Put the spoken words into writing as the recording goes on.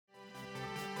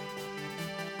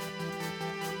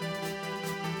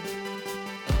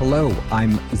Hello,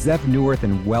 I'm Zev Neuwirth,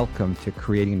 and welcome to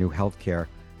Creating New Healthcare,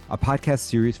 a podcast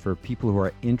series for people who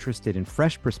are interested in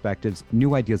fresh perspectives,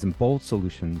 new ideas, and bold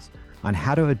solutions on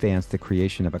how to advance the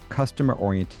creation of a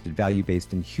customer-oriented,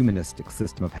 value-based, and humanistic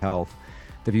system of health.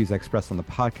 The views I express on the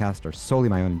podcast are solely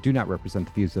my own and do not represent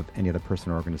the views of any other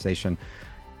person or organization.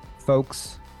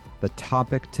 Folks, the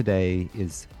topic today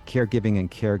is caregiving and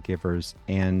caregivers,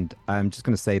 and I'm just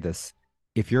going to say this.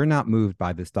 If you're not moved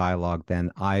by this dialogue,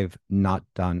 then I've not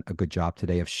done a good job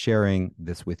today of sharing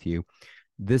this with you.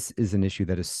 This is an issue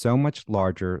that is so much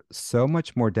larger, so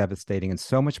much more devastating, and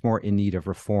so much more in need of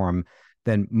reform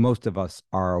than most of us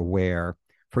are aware.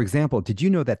 For example, did you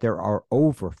know that there are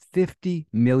over 50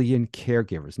 million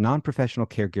caregivers, non-professional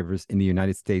caregivers in the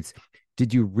United States?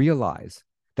 Did you realize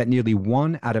that nearly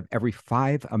 1 out of every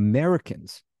 5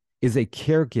 Americans is a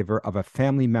caregiver of a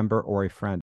family member or a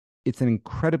friend? It's an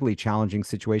incredibly challenging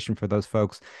situation for those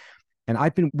folks. And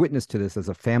I've been witness to this as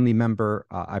a family member.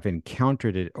 I've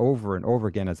encountered it over and over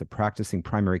again as a practicing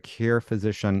primary care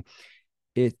physician.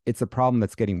 It's a problem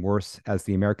that's getting worse as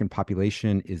the American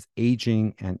population is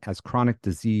aging and as chronic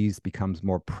disease becomes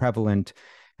more prevalent.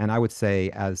 And I would say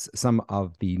as some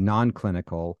of the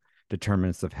non-clinical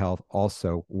determinants of health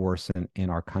also worsen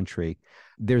in our country.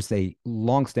 There's a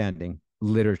longstanding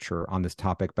literature on this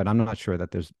topic, but I'm not sure that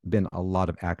there's been a lot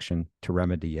of action to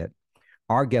remedy it.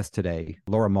 Our guest today,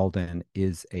 Laura Mauldin,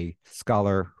 is a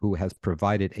scholar who has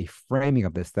provided a framing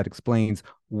of this that explains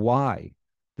why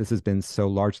this has been so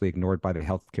largely ignored by the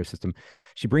healthcare system.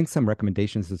 She brings some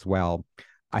recommendations as well.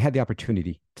 I had the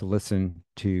opportunity to listen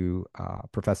to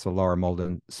Professor Laura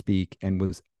Mauldin speak and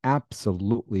was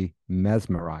absolutely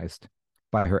mesmerized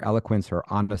by her eloquence, her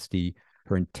honesty,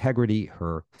 her integrity,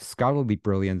 her scholarly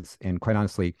brilliance, and quite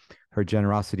honestly, her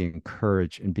generosity and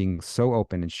courage in being so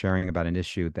open and sharing about an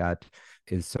issue that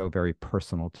is so very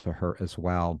personal to her as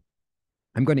well.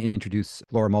 I'm going to introduce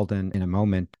Laura Mauldin in a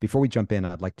moment. Before we jump in,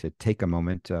 I'd like to take a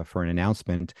moment for an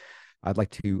announcement. I'd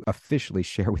like to officially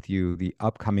share with you the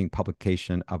upcoming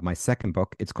publication of my second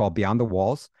book. It's called Beyond the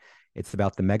Walls. It's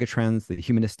about the megatrends, the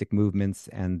humanistic movements,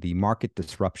 and the market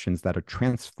disruptions that are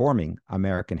transforming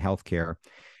American healthcare.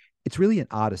 It's really an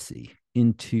odyssey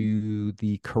into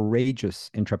the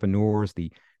courageous entrepreneurs,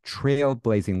 the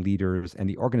trailblazing leaders, and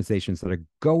the organizations that are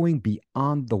going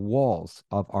beyond the walls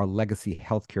of our legacy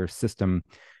healthcare system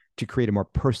to create a more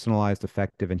personalized,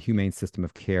 effective, and humane system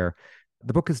of care.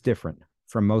 The book is different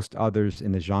from most others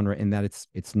in the genre in that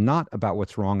it's not about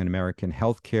what's wrong in American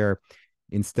healthcare.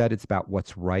 Instead, it's about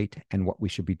what's right and what we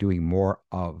should be doing more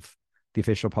of. The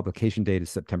official publication date is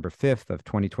September 5th of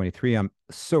 2023. I'm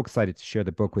so excited to share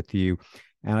the book with you,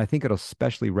 and I think it'll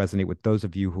especially resonate with those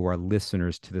of you who are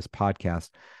listeners to this podcast.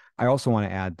 I also want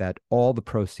to add that all the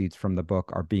proceeds from the book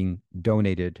are being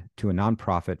donated to a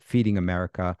nonprofit, Feeding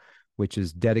America, which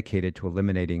is dedicated to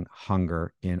eliminating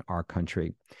hunger in our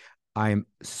country. I'm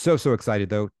so excited,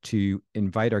 though, to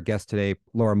invite our guest today,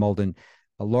 Laura Mauldin.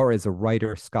 Laura is a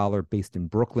writer, scholar based in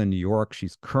Brooklyn, New York.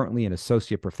 She's currently an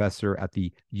associate professor at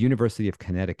the University of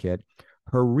Connecticut.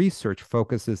 Her research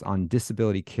focuses on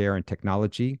disability care and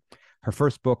technology. Her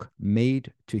first book,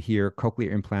 Made to Hear,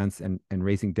 Cochlear Implants and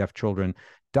Raising Deaf Children,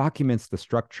 documents the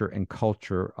structure and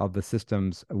culture of the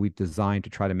systems we've designed to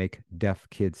try to make deaf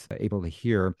kids able to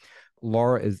hear.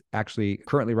 Laura is actually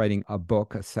currently writing a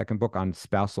second book on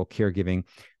spousal caregiving,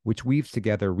 which weaves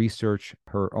together research,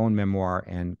 her own memoir,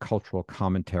 and cultural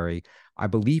commentary. I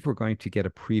believe we're going to get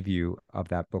a preview of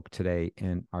that book today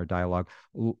in our dialogue.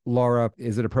 Laura,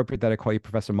 is it appropriate that I call you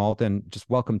Professor Mauldin? Just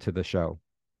welcome to the show.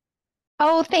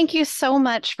 Oh, thank you so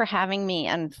much for having me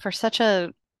and for such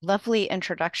a lovely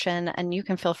introduction. And you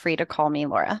can feel free to call me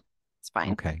Laura. It's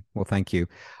fine. Okay. Well, thank you.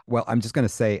 Well, I'm just going to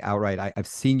say outright, I've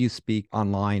seen you speak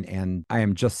online and I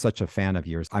am just such a fan of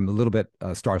yours. I'm a little bit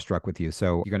starstruck with you.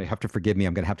 So you're going to have to forgive me.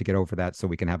 I'm going to have to get over that so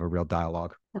we can have a real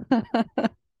dialogue.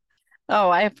 Oh,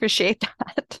 I appreciate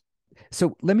that.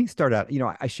 So let me start out.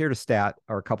 I shared a stat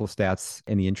or a couple of stats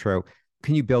in the intro.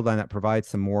 Can you build on that, provide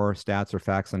some more stats or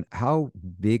facts on how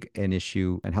big an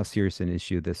issue and how serious an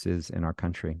issue this is in our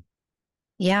country?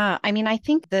 Yeah, I mean, I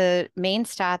think the main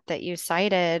stat that you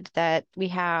cited that we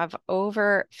have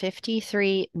over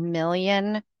 53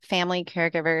 million family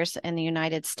caregivers in the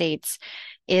United States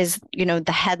is,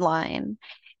 the headline.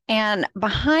 And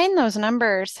behind those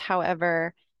numbers,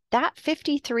 however, that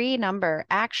 53 number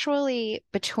actually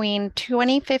between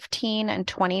 2015 and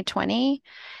 2020,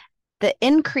 the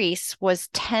increase was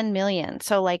 10 million.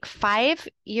 So like 5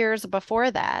 years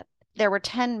before that, there were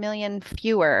 10 million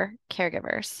fewer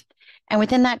caregivers. And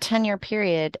within that 10-year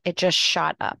period, it just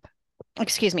shot up.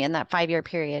 excuse me, in that 5 year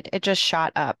period. It just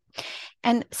shot up.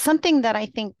 And something that I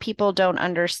think people don't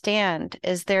understand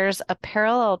is there's a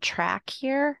parallel track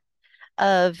here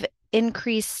of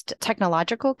increased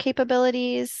technological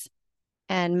capabilities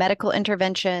and medical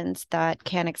interventions that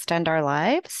can extend our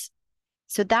lives.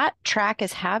 So that track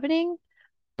is happening.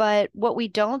 But what we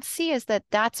don't see is that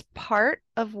that's part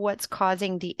of what's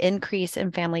causing the increase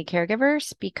in family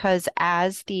caregivers, because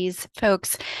as these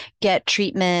folks get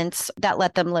treatments that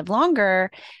let them live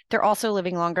longer, they're also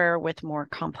living longer with more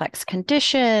complex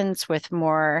conditions, with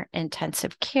more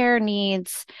intensive care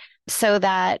needs, so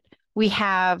that we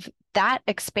have that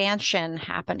expansion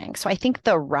happening. So I think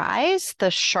the rise,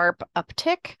 the sharp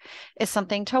uptick, is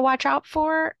something to watch out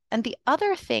for. And the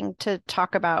other thing to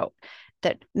talk about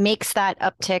that makes that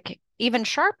uptick even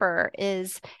sharper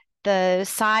is the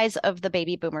size of the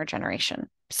baby boomer generation.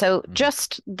 So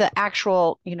just the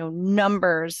actual,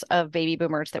 numbers of baby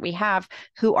boomers that we have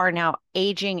who are now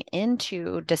aging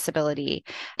into disability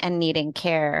and needing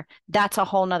care, that's a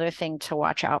whole nother thing to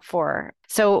watch out for.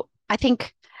 So I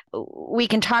think we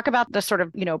can talk about the sort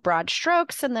of, broad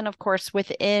strokes. And then, of course,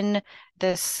 within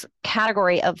this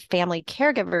category of family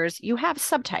caregivers, you have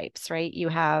subtypes, right? You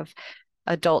have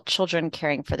adult children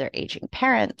caring for their aging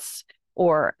parents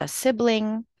or a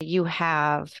sibling. You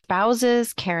have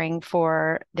spouses caring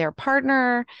for their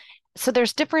partner. So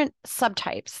there's different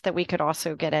subtypes that we could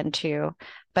also get into.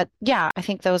 But yeah, I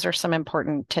think those are some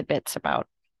important tidbits about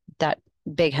that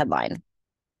big headline.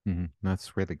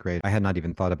 That's really great. I had not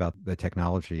even thought about the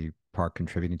technology part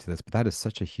contributing to this, but that is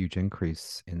such a huge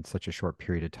increase in such a short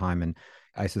period of time. And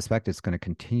I suspect it's going to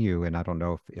continue. And I don't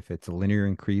know if it's a linear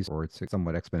increase or it's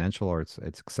somewhat exponential or it's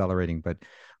accelerating. But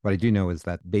what I do know is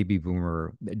that baby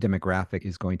boomer demographic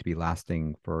is going to be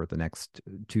lasting for the next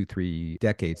 2, 3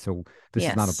 decades. So this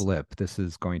is not a Yes. blip. This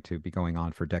is going to be going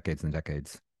on for decades and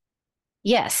decades.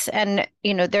 Yes. And,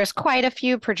 there's quite a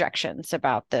few projections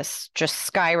about this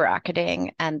just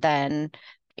skyrocketing. And then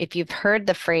if you've heard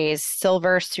the phrase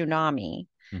silver tsunami,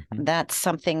 Hmm. that's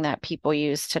something that people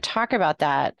use to talk about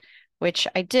that, which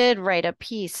I did write a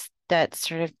piece that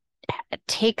sort of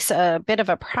takes a bit of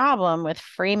a problem with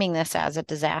framing this as a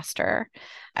disaster,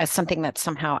 as something that's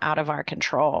somehow out of our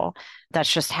control,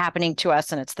 that's just happening to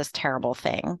us and it's this terrible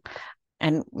thing.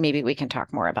 And maybe we can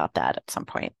talk more about that at some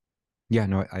point. Yeah,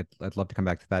 no, I'd love to come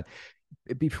back to that.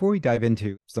 Before we dive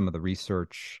into some of the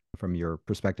research from your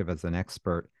perspective as an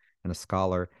expert and a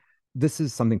scholar, this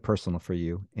is something personal for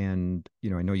you. And,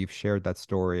 I know you've shared that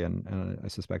story and I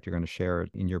suspect you're going to share it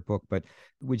in your book, but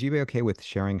would you be okay with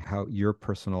sharing how your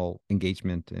personal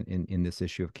engagement in this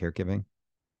issue of caregiving?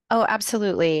 Oh,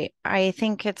 absolutely. I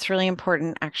think it's really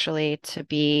important actually to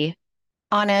be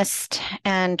honest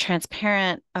and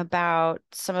transparent about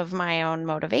some of my own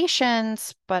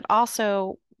motivations, but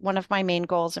also one of my main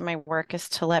goals in my work is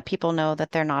to let people know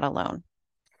that they're not alone.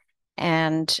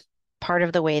 And part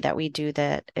of the way that we do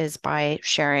that is by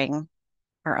sharing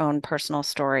our own personal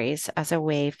stories as a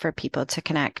way for people to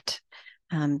connect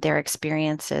their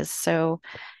experiences. So,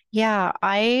 yeah,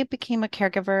 I became a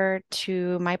caregiver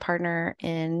to my partner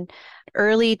in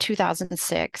early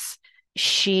 2006.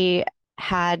 She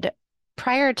had,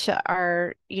 prior to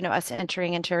us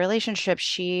entering into a relationship,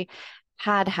 she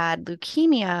had had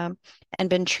leukemia and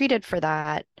been treated for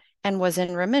that and was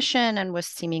in remission and was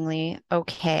seemingly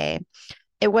okay.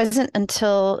 It wasn't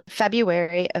until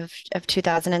February of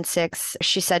 2006,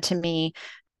 she said to me,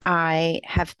 I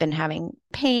have been having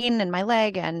pain in my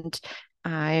leg and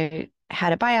I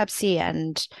had a biopsy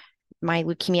and my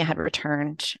leukemia had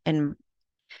returned. And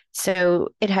so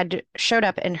it had showed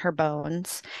up in her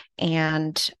bones.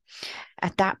 And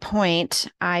at that point,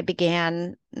 I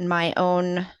began my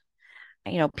own,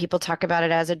 people talk about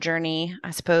it as a journey. I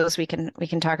suppose we can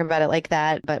talk about it like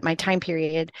that, but my time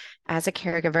period as a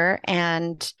caregiver.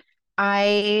 And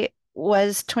I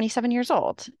was 27 years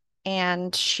old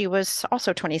and she was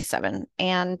also 27.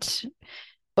 And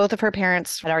both of her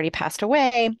parents had already passed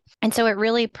away. And so it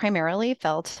really primarily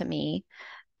fell to me,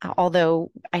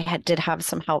 although did have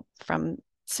some help from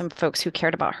some folks who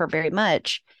cared about her very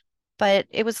much. But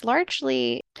it was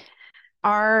largely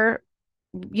our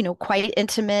quite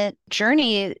intimate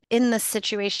journey in the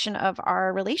situation of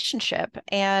our relationship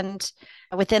and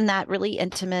within that really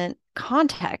intimate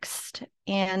context.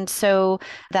 And so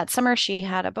that summer, she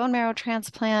had a bone marrow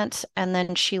transplant, and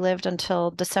then she lived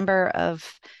until December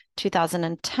of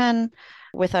 2010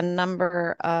 with a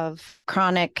number of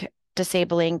chronic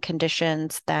disabling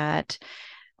conditions that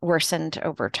worsened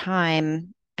over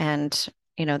time. And,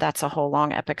 that's a whole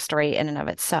long epic story in and of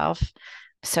itself.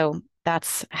 So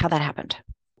that's how that happened.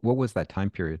 What was that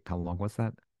time period? How long was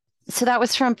that? So that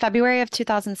was from February of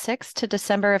 2006 to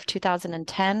December of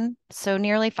 2010. So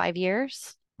nearly 5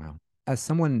 years. Wow. As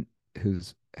someone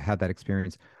who's had that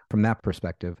experience from that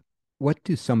perspective, what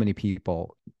do so many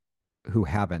people who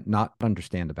haven't not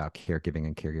understand about caregiving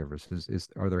and caregivers?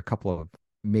 Are there a couple of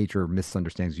major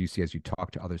misunderstandings you see as you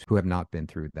talk to others who have not been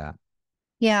through that?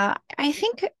 Yeah, I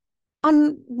think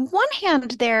on one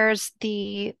hand, there's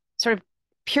the sort of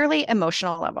purely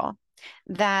emotional level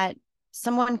that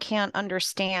someone can't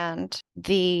understand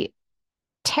the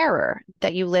terror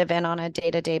that you live in on a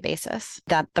day-to-day basis,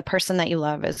 that the person that you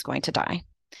love is going to die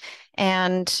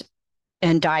and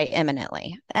die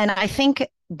imminently. And I think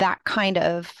that kind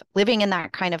of living in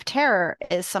that kind of terror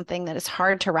is something that is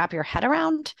hard to wrap your head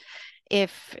around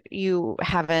if you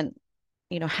haven't,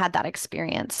 had that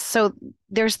experience. So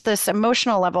there's this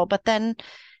emotional level, but then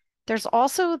there's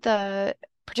also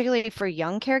particularly for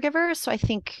young caregivers. So I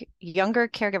think younger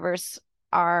caregivers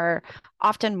are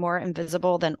often more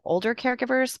invisible than older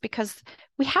caregivers because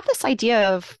we have this idea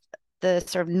of the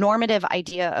sort of normative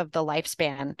idea of the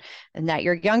lifespan, and that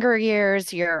your younger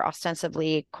years, you're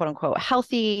ostensibly quote unquote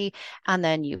healthy, and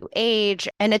then you age.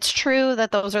 And it's true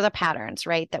that those are the patterns,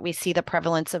 right? That we see the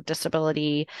prevalence of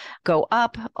disability go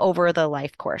up over the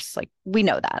life course. Like we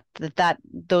know that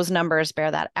those numbers bear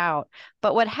that out.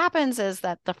 But what happens is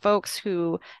that the folks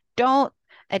who don't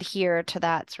adhere to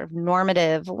that sort of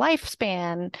normative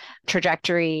lifespan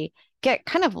trajectory get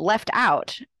kind of left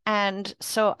out. And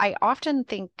so I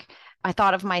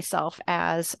thought of myself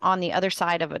as on the other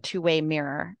side of a two-way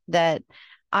mirror, that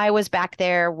I was back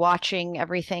there watching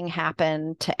everything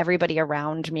happen to everybody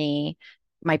around me,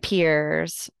 my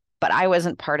peers, but I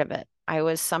wasn't part of it. I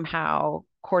was somehow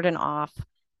cordoned off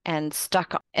and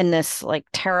stuck in this like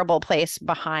terrible place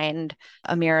behind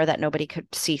a mirror that nobody could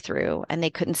see through, and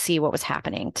they couldn't see what was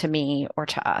happening to me or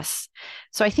to us.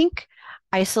 So I think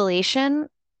isolation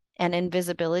and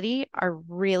invisibility are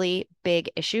really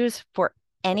big issues for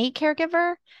any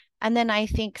caregiver. And then I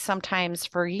think sometimes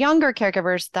for younger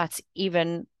caregivers, that's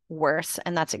even worse,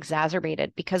 and that's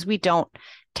exacerbated because we don't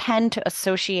tend to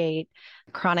associate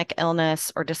chronic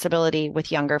illness or disability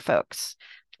with younger folks,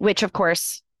 which of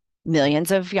course millions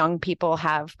of young people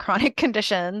have chronic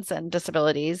conditions and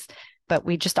disabilities, but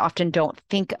we just often don't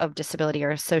think of disability or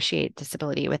associate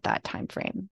disability with that time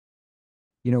frame.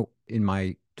 In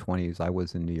my 20s, I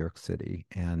was in New York City,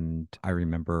 and I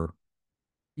remember,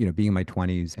 being in my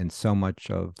 20s, and so much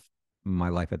of my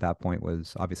life at that point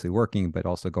was obviously working, but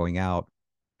also going out,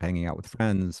 hanging out with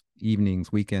friends,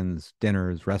 evenings, weekends,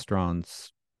 dinners,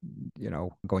 restaurants,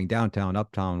 going downtown,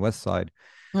 uptown, west side,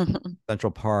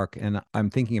 Central Park. And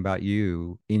I'm thinking about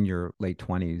you in your late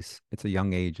 20s. It's a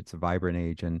young age, it's a vibrant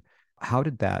age. And how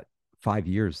did that 5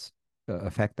 years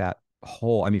affect that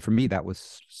whole? I mean, for me, that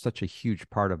was such a huge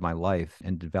part of my life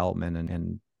and development.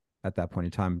 And at that point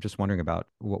in time, just wondering about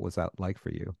what was that like for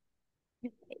you?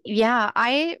 Yeah,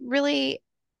 I really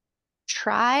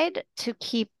tried to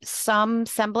keep some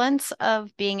semblance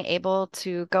of being able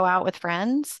to go out with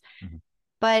friends, Mhm.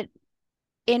 but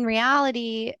in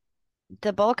reality,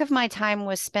 the bulk of my time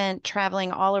was spent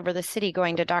traveling all over the city,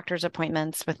 going to doctor's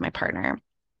appointments with my partner.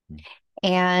 Mhm.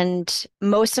 And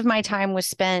most of my time was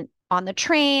spent on the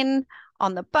train,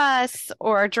 on the bus,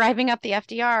 or driving up the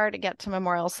FDR to get to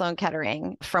Memorial Sloan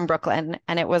Kettering from Brooklyn.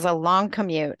 And it was a long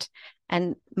commute.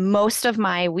 And most of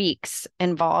my weeks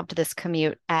involved this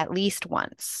commute at least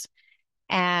once.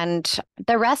 And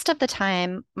the rest of the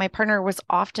time, my partner was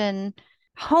often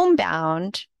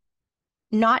homebound,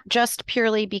 not just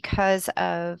purely because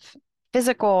of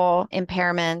physical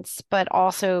impairments, but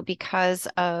also because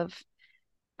of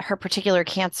her particular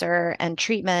cancer and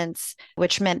treatments,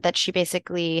 which meant that she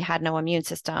basically had no immune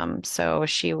system. So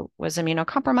she was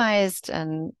immunocompromised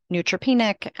and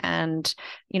neutropenic, and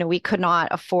we could not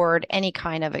afford any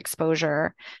kind of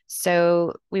exposure.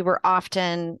 So we were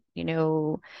often,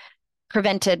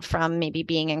 prevented from maybe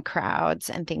being in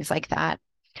crowds and things like that.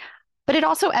 But it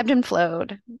also ebbed and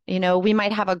flowed. We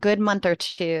might have a good month or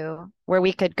two where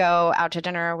we could go out to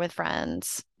dinner with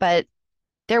friends, but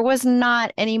there was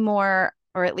not any more,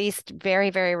 or at least very,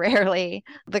 very rarely,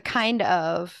 the kind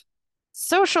of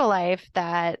social life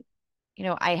that,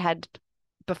 I had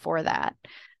before that.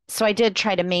 So I did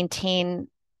try to maintain,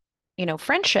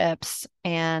 friendships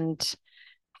and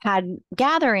had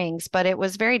gatherings, but it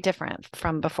was very different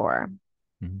from before.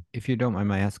 Mhm. If you don't mind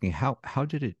my asking, how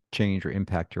did it change or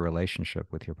impact your relationship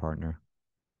with your partner?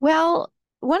 Well,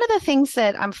 one of the things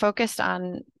that I'm focused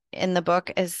on in the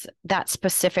book is that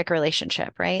specific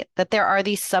relationship, right? That there are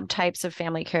these subtypes of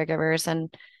family caregivers,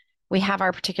 and we have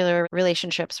our particular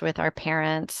relationships with our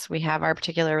parents, we have our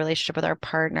particular relationship with our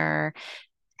partner,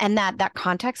 and that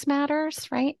context matters,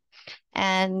 right?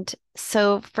 And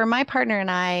so for my partner and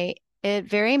I, it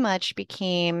very much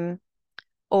became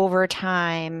over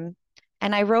time.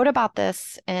 And I wrote about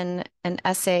this in an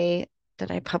essay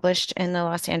that I published in the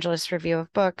Los Angeles Review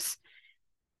of Books,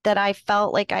 that I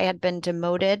felt like I had been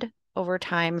demoted over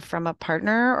time from a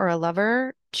partner or a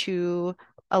lover to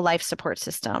a life support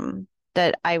system,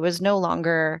 that I was no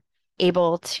longer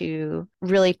able to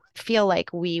really feel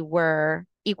like we were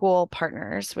equal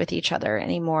partners with each other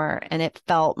anymore. And it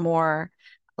felt more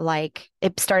like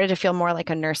it started to feel more like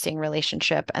a nursing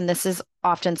relationship. And this is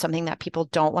often something that people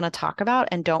don't want to talk about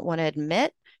and don't want to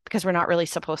admit because we're not really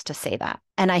supposed to say that.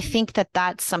 And I think that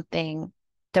that's something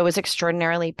that was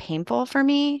extraordinarily painful for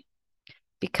me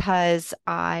because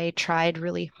I tried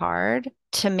really hard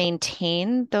to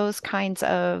maintain those kinds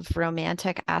of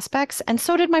romantic aspects. And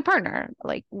so did my partner.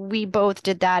 Like we both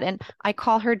did that. And I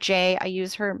call her J. I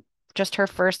use her just her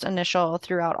first initial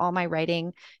throughout all my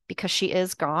writing because she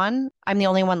is gone. I'm the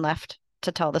only one left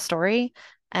to tell the story.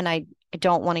 And I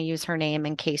don't want to use her name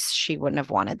in case she wouldn't have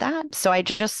wanted that. So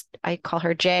I call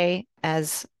her J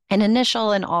as an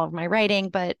initial in all of my writing.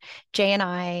 But J and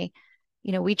I,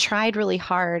 we tried really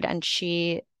hard, and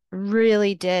she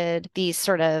really did these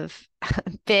sort of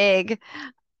big,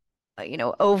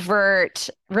 overt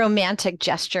romantic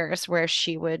gestures where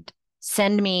she would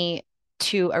send me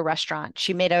to a restaurant.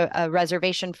 She made a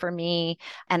reservation for me,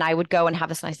 and I would go and have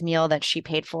this nice meal that she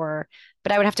paid for,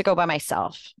 but I would have to go by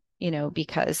myself,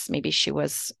 because maybe she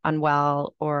was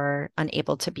unwell or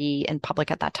unable to be in public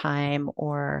at that time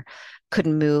or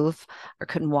couldn't move or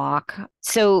couldn't walk.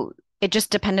 So it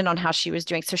just depended on how she was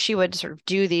doing. So she would sort of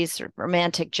do these sort of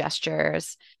romantic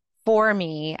gestures for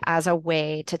me as a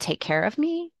way to take care of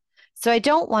me. So I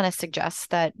don't want to suggest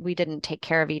that we didn't take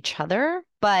care of each other,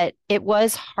 but it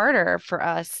was harder for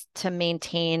us to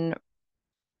maintain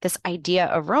this idea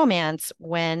of romance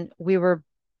when we were,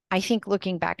 I think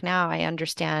looking back now, I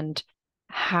understand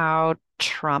how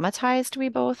traumatized we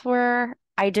both were.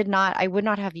 I would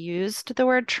not have used the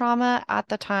word trauma at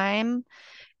the time.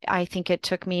 I think it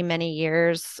took me many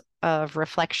years of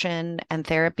reflection and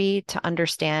therapy to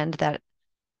understand that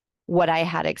what I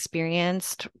had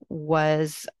experienced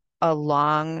was a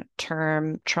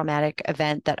long-term traumatic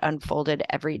event that unfolded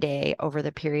every day over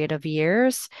the period of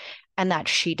years, and that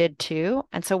she did too.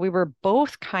 And so we were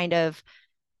both kind of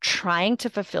trying to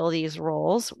fulfill these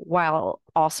roles while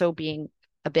also being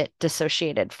a bit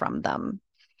dissociated from them.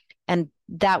 And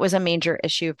that was a major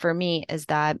issue for me, is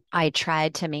that I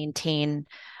tried to maintain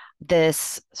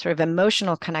this sort of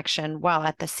emotional connection while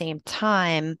at the same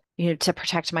time, to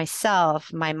protect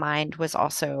myself, my mind was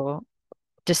also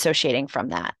dissociating from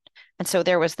that. And so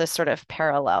there was this sort of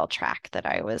parallel track that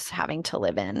I was having to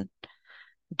live in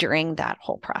during that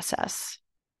whole process.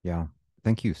 Yeah.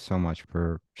 Thank you so much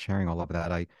for sharing all of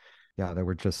that. There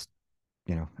were just,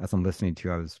 as I'm listening to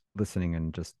you, I was listening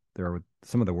and just there were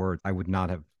some of the words I would not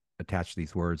have attached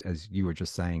these words as you were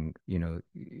just saying.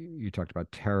 You talked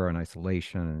about terror and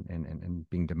isolation and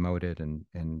being demoted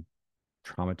and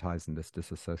traumatized in this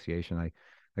disassociation.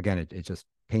 Again, it just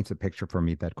paints a picture for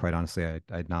me that quite honestly,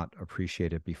 I'd not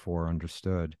appreciated before,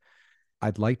 understood.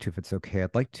 I'd like to, if it's okay,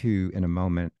 I'd like to, in a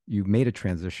moment, you made a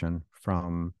transition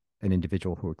from an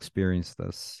individual who experienced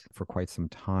this for quite some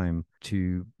time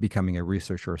to becoming a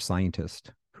researcher or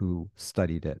scientist who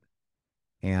studied it.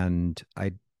 And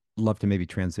I'd love to maybe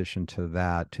transition to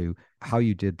that, to how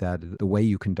you did that, the way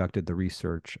you conducted the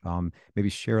research. Maybe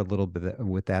share a little bit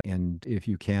with that. And if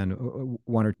you can,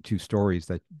 one or two stories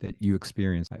that you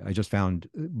experienced. I just found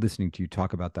listening to you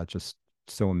talk about that just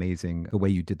so amazing, the way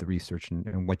you did the research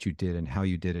and what you did and how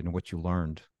you did it and what you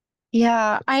learned.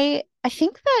 Yeah, I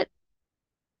think that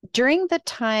during the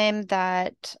time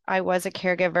that I was a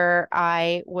caregiver,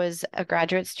 I was a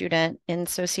graduate student in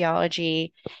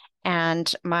sociology,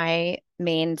 and my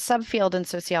main subfield in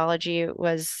sociology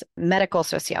was medical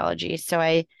sociology. So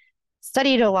I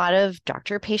studied a lot of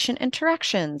doctor-patient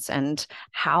interactions and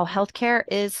how healthcare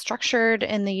is structured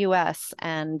in the US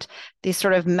and these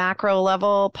sort of macro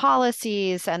level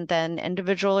policies and then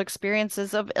individual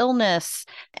experiences of illness.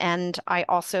 And I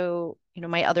also,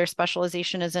 my other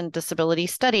specialization is in disability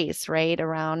studies, right?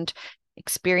 Around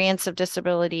experience of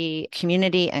disability,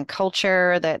 community and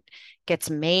culture that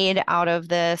gets made out of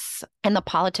this, and the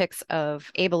politics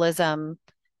of ableism,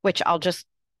 which I'll just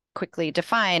quickly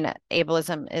define.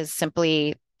 Ableism is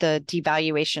simply the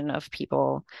devaluation of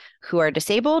people who are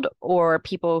disabled or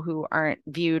people who aren't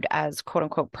viewed as quote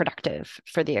unquote productive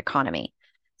for the economy.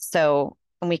 So,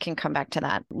 and we can come back to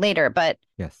that later, but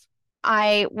Yes.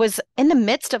 I was in the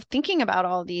midst of thinking about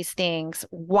all these things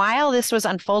while this was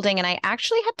unfolding, and I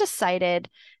actually had decided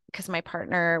because my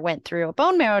partner went through a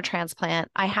bone marrow transplant,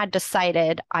 I had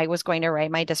decided I was going to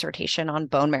write my dissertation on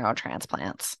bone marrow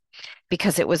transplants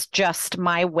because it was just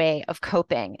my way of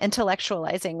coping.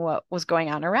 Intellectualizing what was going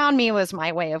on around me was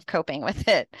my way of coping with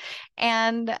it.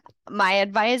 And my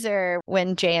advisor,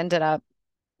 when Jay ended up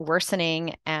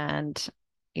worsening and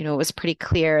it was pretty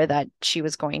clear that she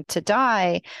was going to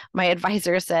die, my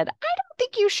advisor said, I don't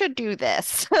think you should do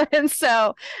this. And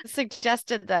so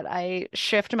suggested that I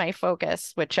shift my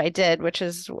focus, which I did, which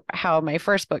is how my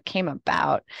first book came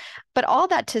about. But all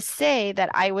that to say that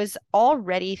I was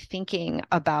already thinking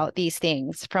about these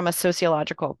things from a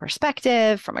sociological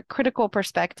perspective, from a critical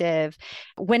perspective,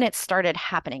 when it started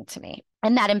happening to me.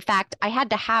 And that, in fact, I had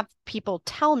to have people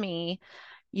tell me,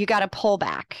 you got to pull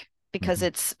back because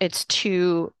it's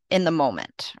too in the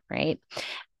moment, right?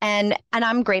 And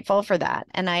I'm grateful for that.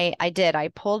 And I did. I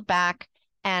pulled back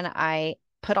and I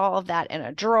put all of that in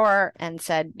a drawer and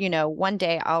said, one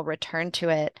day I'll return to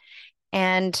it.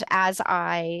 And as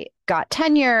I got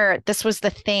tenure, this was the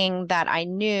thing that I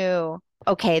knew,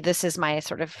 okay, this is my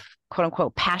sort of quote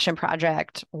unquote passion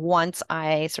project once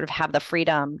I sort of have the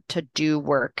freedom to do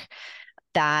work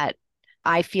that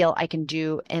I feel I can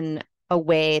do in a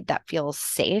way that feels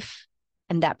safe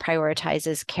and that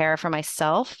prioritizes care for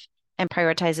myself and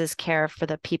prioritizes care for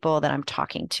the people that I'm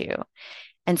talking to.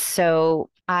 And so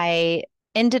I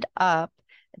ended up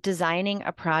designing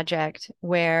a project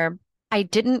where I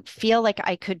didn't feel like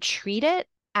I could treat it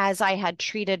as I had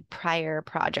treated prior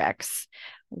projects,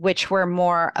 which were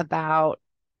more about,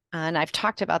 and I've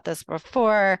talked about this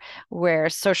before, where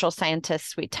social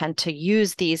scientists, we tend to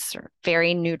use these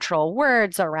very neutral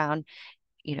words around,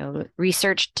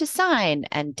 research design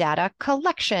and data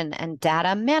collection and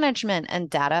data management and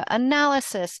data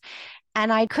analysis.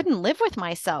 And I couldn't live with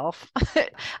myself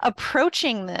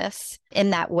approaching this in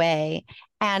that way.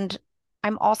 And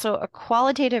I'm also a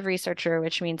qualitative researcher,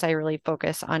 which means I really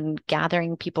focus on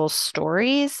gathering people's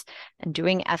stories and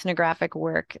doing ethnographic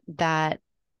work that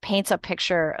paints a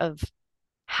picture of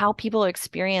how people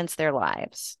experience their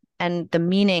lives and the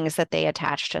meanings that they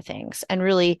attach to things, and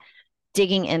really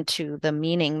digging into the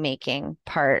meaning making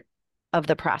part of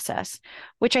the process,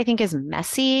 which I think is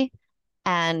messy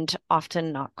and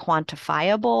often not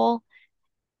quantifiable.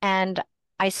 And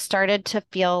I started to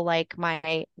feel like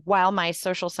while my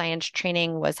social science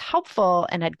training was helpful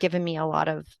and had given me a lot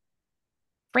of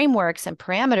frameworks and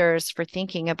parameters for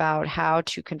thinking about how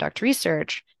to conduct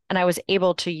research, and I was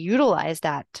able to utilize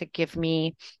that to give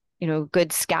me,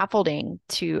 good scaffolding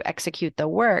to execute the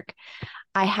work,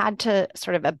 I had to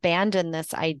sort of abandon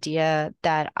this idea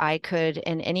that I could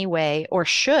in any way, or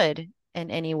should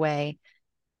in any way,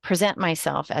 present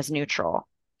myself as neutral.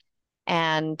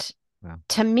 And Wow.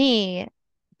 to me,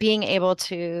 being able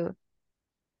to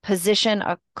position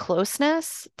a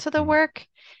closeness to the work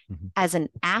as an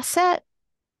asset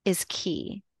is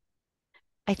key.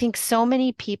 I think so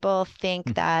many people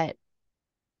think that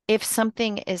if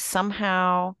something is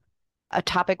somehow a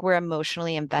topic we're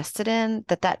emotionally invested in,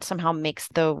 that somehow makes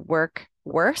the work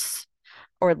worse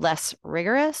or less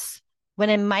rigorous. When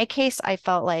in my case, I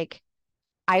felt like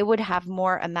I would have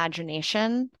more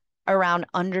imagination around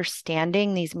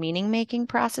understanding these meaning-making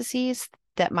processes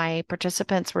that my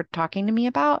participants were talking to me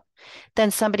about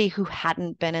than somebody who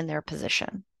hadn't been in their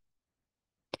position.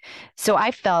 So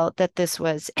I felt that this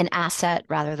was an asset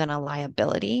rather than a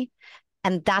liability.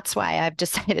 And that's why I've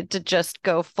decided to just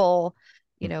go full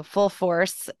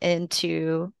force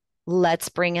into, let's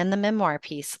bring in the memoir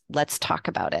piece. Let's talk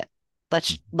about it.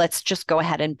 Let's just go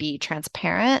ahead and be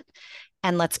transparent,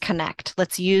 and let's connect.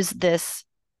 Let's use this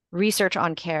research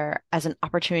on care as an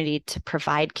opportunity to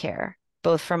provide care,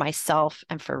 both for myself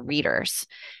and for readers,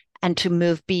 and to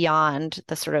move beyond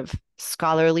the sort of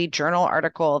scholarly journal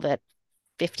article that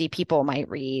 50 people might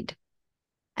read,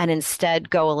 and instead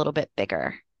go a little bit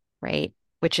bigger, right?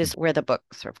 Which is where the book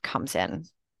sort of comes in.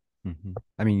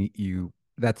 I mean,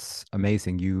 that's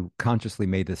amazing. You consciously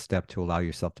made this step to allow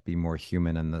yourself to be more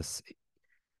human in this.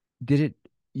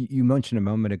 You mentioned a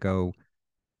moment ago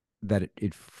that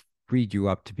it freed you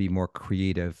up to be more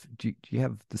creative.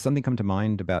 Does something come to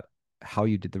mind about how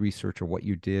you did the research or what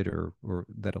you did, or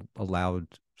that allowed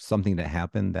something to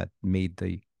happen that made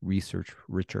the research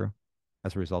richer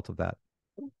as a result of that?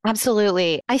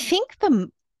 Absolutely. I think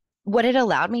what it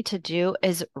allowed me to do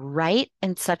is write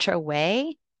in such a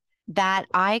way that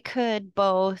I could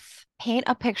both paint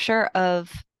a picture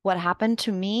of what happened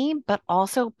to me, but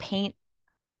also paint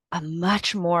a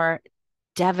much more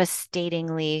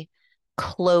devastatingly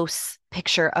close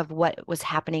picture of what was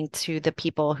happening to the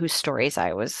people whose stories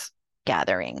I was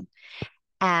gathering.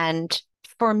 And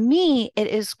for me, it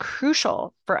is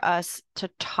crucial for us to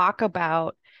talk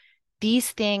about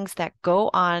these things that go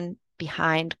on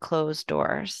behind closed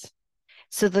doors.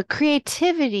 So the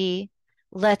creativity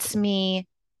lets me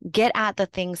get at the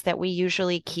things that we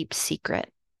usually keep secret.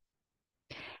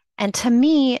 And to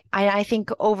me, I think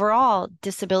overall,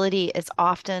 disability is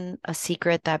often a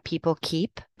secret that people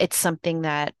keep. It's something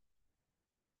that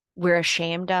we're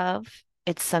ashamed of.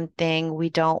 It's something we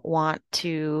don't want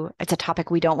to, it's a topic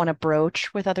we don't want to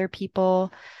broach with other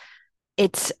people.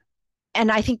 It's,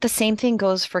 and I think the same thing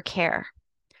goes for care.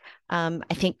 I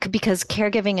think because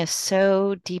caregiving is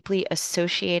so deeply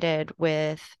associated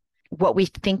with what we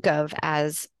think of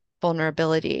as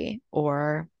vulnerability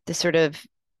or the sort of,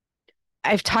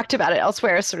 I've talked about it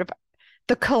elsewhere, sort of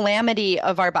the calamity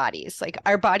of our bodies. Like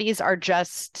our bodies are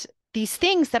just these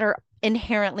things that are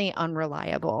inherently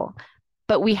unreliable.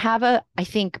 But we have I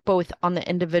think, both on the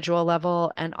individual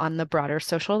level and on the broader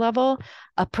social level,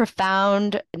 a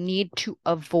profound need to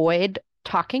avoid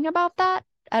talking about that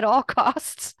at all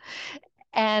costs.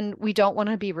 And we don't want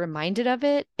to be reminded of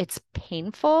it. It's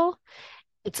painful,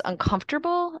 it's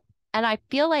uncomfortable. And I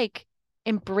feel like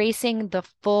embracing the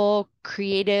full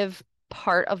creative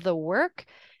part of the work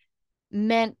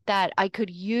meant that I could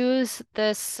use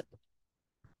this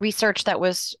research that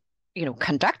was,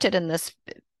 conducted in this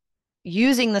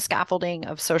using the scaffolding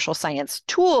of social science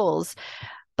tools,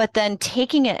 but then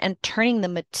taking it and turning the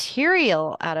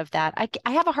material out of that.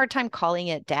 I have a hard time calling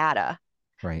it data.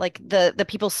 Right. Like the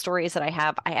people's stories that I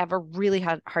have a really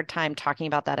hard time talking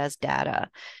about that as data.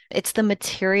 It's the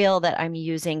material that I'm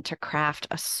using to craft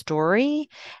a story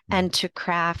and to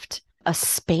craft a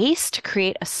space, to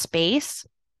create a space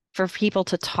for people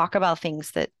to talk about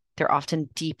things that they're often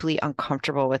deeply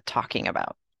uncomfortable with talking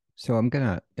about. So I'm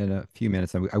gonna, in a few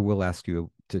minutes, I will ask you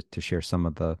to share some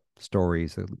of the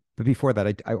stories. But before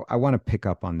that, I want to pick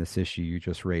up on this issue you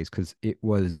just raised because it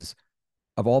was,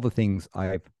 of all the things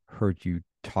I've heard you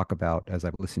talk about as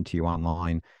I've listened to you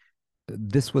online,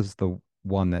 this was the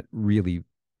one that really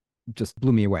just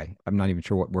blew me away. I'm not even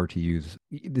sure what word to use.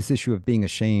 This issue of being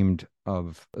ashamed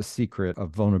of a secret, of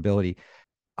vulnerability.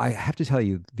 I have to tell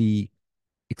you, the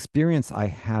experience I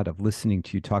had of listening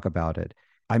to you talk about it,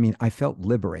 I mean, I felt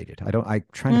liberated. I'm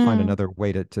trying to find Mm, another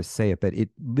way to say it, but it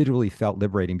literally felt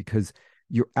liberating because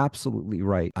you're absolutely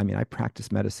right. I mean, I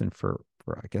practiced medicine for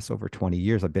I guess over 20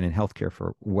 years. I've been in healthcare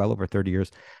for well over 30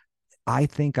 years. I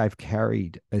think I've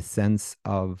carried a sense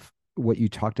of what you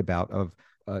talked about of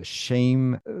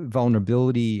shame,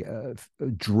 vulnerability,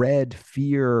 dread,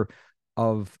 fear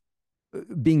of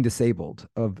being disabled,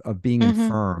 of being hmm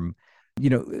infirm.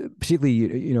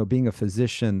 Particularly, being a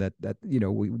physician,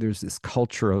 there's this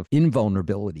culture of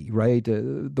invulnerability, right?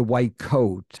 The white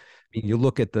coat. I mean, you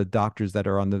look at the doctors that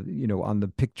are on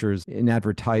the pictures in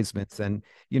advertisements, and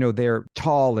they're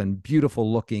tall and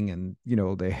beautiful looking, and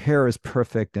their hair is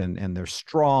perfect, and they're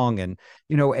strong, and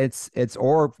it's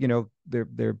or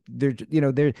they're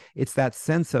it's that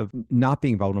sense of not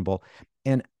being vulnerable.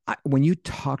 And when you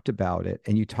talked about it,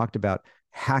 and you talked about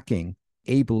hacking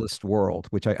ableist world,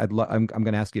 which I'm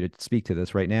going to ask you to speak to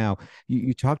this right now.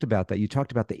 You talked about that. You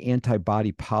talked about the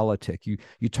antibody politic.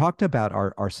 You talked about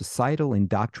our societal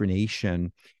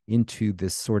indoctrination into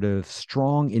this sort of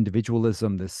strong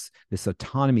individualism, this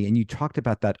autonomy, and you talked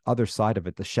about that other side of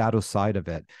it, the shadow side of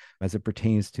it, as it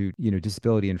pertains to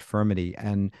disability, infirmity,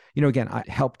 and again, I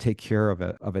helped take care of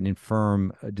an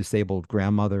infirm, disabled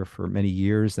grandmother for many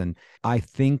years, and I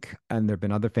think, and there have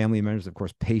been other family members, of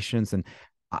course, patients, and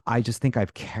I just think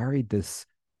I've carried this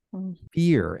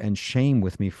fear and shame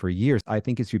with me for years. I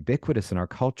think it's ubiquitous in our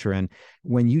culture. And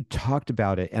when you talked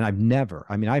about it, and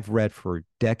I've read for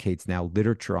decades now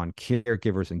literature on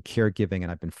caregivers and caregiving,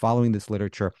 and I've been following this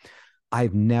literature.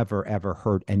 I've never, ever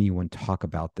heard anyone talk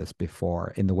about this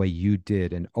before in the way you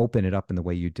did and open it up in the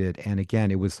way you did. And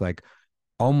again, it was like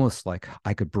almost like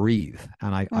I could breathe.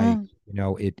 And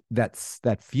mm. that's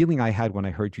that feeling I had when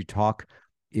I heard you talk.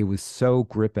 It was so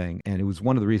gripping. And it was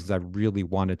one of the reasons I really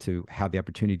wanted to have the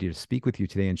opportunity to speak with you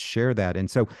today and share that. And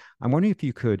so I'm wondering if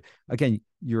you could, again,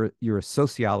 you're a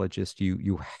sociologist.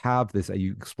 You have this,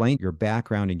 you explained your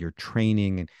background and your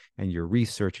training and your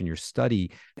research and your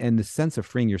study and the sense of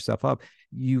freeing yourself up.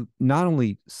 You not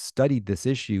only studied this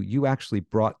issue, you actually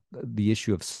brought the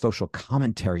issue of social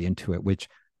commentary into it, which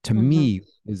to hmm me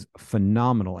is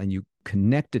phenomenal. And you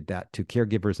connected that to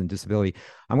caregivers and disability.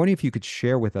 I'm wondering if you could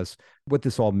share with us what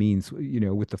this all means,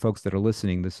 with the folks that are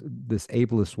listening, this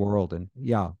ableist world. And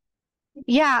yeah.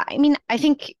 Yeah, I mean, I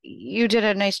think you did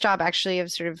a nice job actually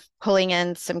of sort of pulling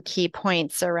in some key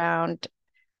points around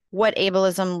what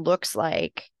ableism looks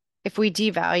like if we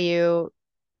devalue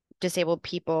disabled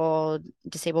people,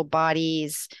 disabled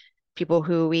bodies, people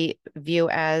who we view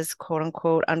as quote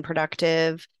unquote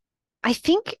unproductive. I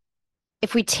think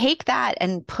if we take that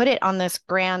and put it on this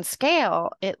grand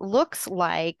scale, it looks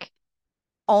like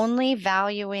only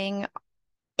valuing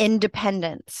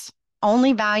independence,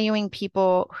 only valuing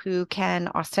people who can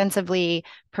ostensibly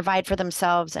provide for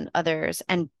themselves and others.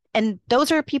 And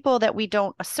those are people that we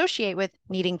don't associate with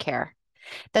needing care.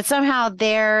 That somehow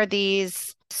they're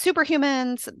these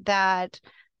superhumans that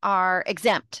are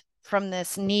exempt from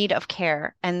this need of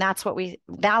care. And that's what we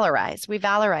valorize. We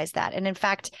valorize that. And in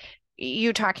fact,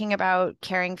 you talking about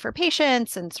caring for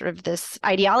patients and sort of this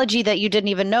ideology that you didn't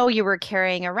even know you were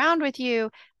carrying around with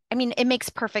you. I mean, it makes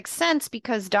perfect sense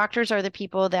because doctors are the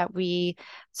people that we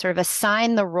sort of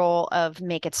assign the role of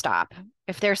make it stop.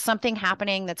 If there's something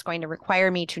happening that's going to require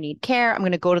me to need care, I'm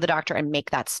going to go to the doctor and make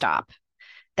that stop.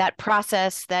 That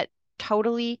process, that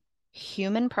totally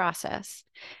human process,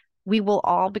 we will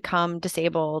all become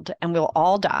disabled and we'll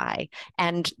all die.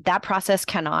 And that process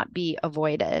cannot be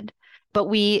avoided. But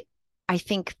I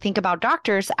think about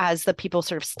doctors as the people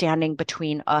sort of standing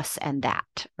between us and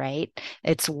that, right?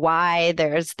 It's why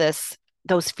there's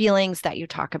those feelings that you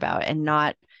talk about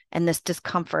and this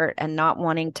discomfort and not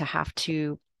wanting to have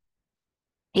to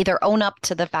either own up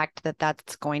to the fact that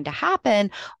that's going to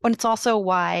happen. And it's also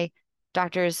why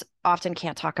doctors often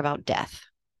can't talk about death,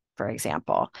 for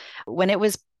example. When it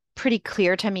was pretty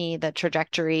clear to me the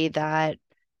trajectory that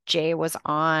Jay was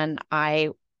on, I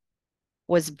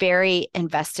was very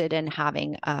invested in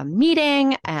having a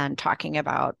meeting and talking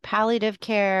about palliative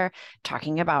care,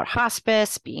 talking about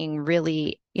hospice, being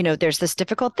really, there's this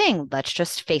difficult thing. Let's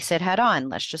just face it head on.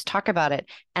 Let's just talk about it.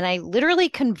 And I literally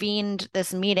convened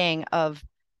this meeting of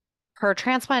her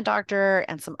transplant doctor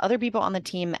and some other people on the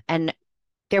team, and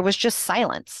there was just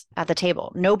silence at the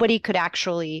table. Nobody could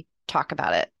actually talk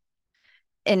about it.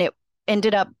 And it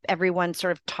ended up everyone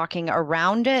sort of talking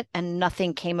around it and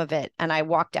nothing came of it. And I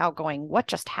walked out going, what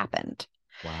just happened?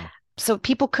 Wow. So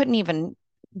people couldn't even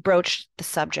broach the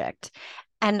subject.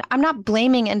 And I'm not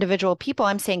blaming individual people.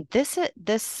 I'm saying this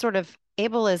sort of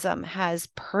ableism has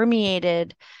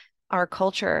permeated our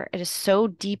culture. It is so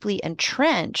deeply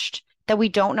entrenched that we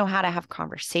don't know how to have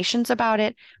conversations about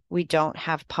it. We don't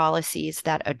have policies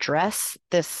that address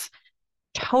this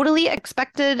totally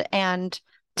expected and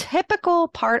typical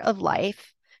part of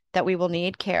life that we will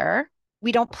need care.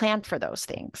 We don't plan for those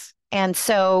things. And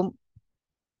so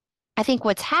I think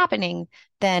what's happening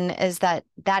then is that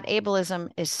ableism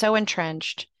is so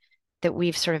entrenched that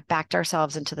we've sort of backed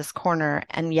ourselves into this corner,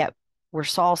 and yet we're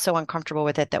all so uncomfortable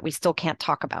with it that we still can't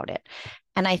talk about it.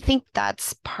 And I think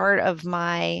that's part of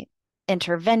my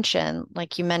intervention,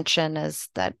 like you mentioned, is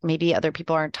that maybe other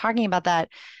people aren't talking about that,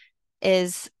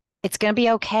 is it's going to be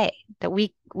okay that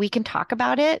we can talk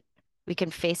about it. We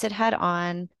can face it head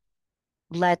on.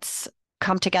 Let's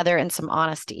come together in some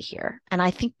honesty here. And I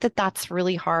think that that's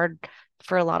really hard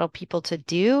for a lot of people to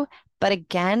do. But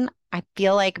again, I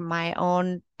feel like my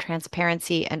own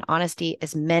transparency and honesty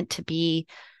is meant to be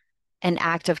an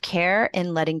act of care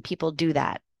in letting people do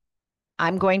that.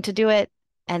 I'm going to do it,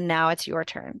 and now it's your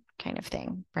turn, kind of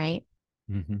thing, right?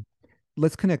 Mm-hmm.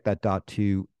 Let's connect that dot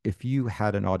to if you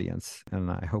had an audience,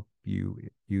 and I hope you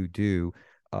do,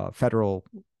 federal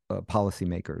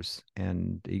policymakers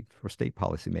and for state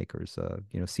policymakers,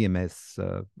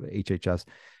 CMS, HHS.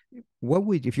 What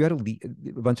would, if you had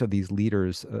a bunch of these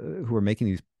leaders who are making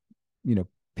these,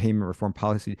 payment reform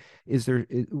policies,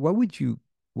 what would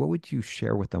you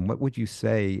share with them? What would you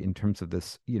say in terms of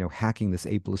this, hacking this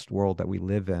ableist world that we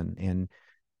live in,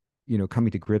 and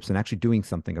coming to grips and actually doing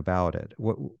something about it?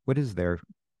 What is there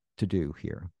to do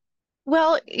here?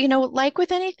 Well, like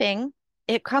with anything,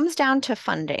 it comes down to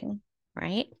funding,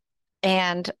 right?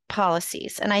 And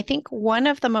policies. And I think one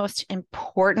of the most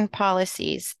important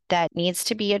policies that needs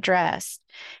to be addressed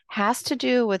has to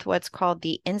do with what's called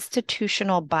the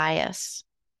institutional bias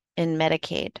in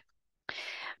Medicaid.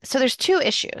 So there's two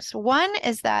issues. One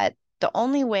is that the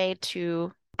only way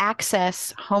to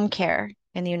access home care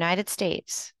in the United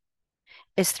States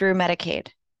is through Medicaid,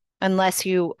 unless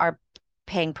you are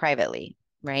paying privately,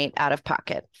 right, out of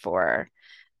pocket for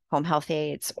home health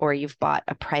aides, or you've bought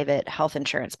a private health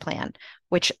insurance plan,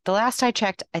 which the last I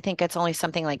checked, I think it's only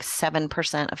something like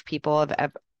 7% of people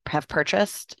have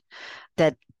purchased.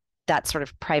 That sort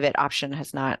of private option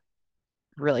has not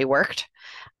really worked.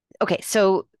 Okay,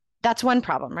 so that's one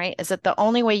problem, right? Is that the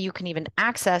only way you can even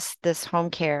access this home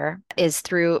care is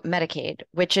through Medicaid,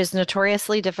 which is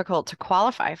notoriously difficult to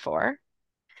qualify for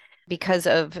because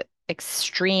of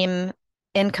extreme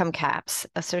income caps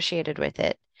associated with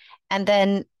it. And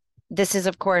then this is,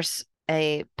 of course,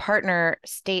 a partner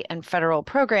state and federal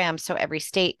program, so every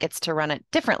state gets to run it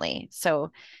differently.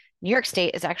 So New York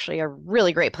State is actually a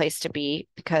really great place to be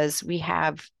because we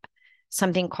have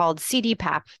something called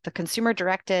CDPAP, the Consumer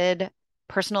Directed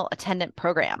Personal Attendant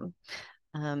Program.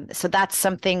 So that's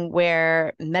something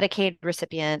where Medicaid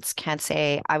recipients can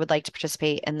say, I would like to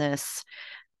participate in this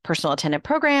personal attendant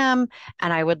program,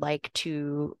 and I would like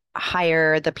to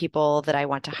hire the people that I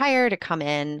want to hire to come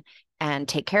in and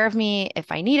take care of me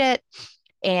if I need it.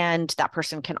 And that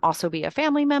person can also be a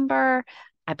family member,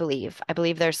 I believe. I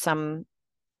believe there's some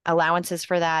allowances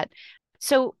for that.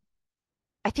 So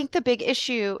I think the big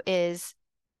issue is,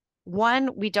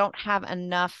 one, we don't have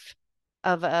enough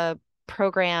of a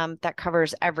program that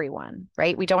covers everyone,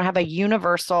 right? We don't have a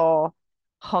universal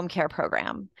home care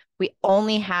program. We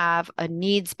only have a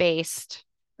needs-based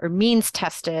or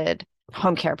means-tested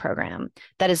home care program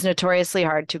that is notoriously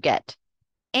hard to get.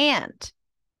 And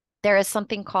there is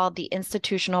something called the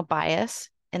institutional bias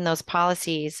in those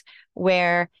policies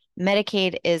where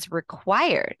Medicaid is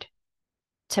required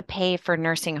to pay for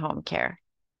nursing home care,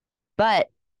 but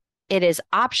it is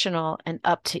optional and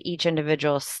up to each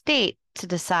individual state to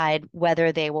decide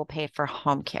whether they will pay for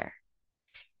home care,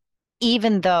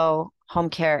 even though home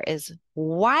care is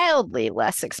wildly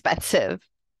less expensive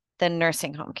than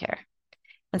nursing home care.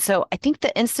 And so I think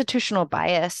the institutional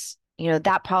bias,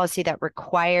 that policy that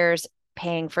requires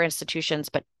paying for institutions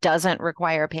but doesn't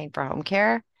require paying for home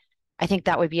care, I think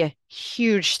that would be a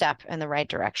huge step in the right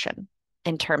direction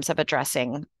in terms of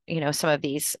addressing, some of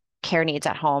these care needs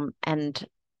at home. And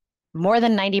more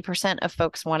than 90% of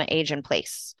folks want to age in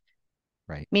place,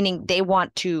 right? Meaning they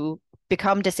want to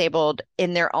become disabled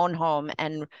in their own home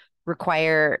and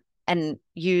require and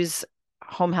use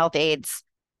home health aides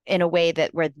in a way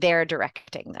that where they're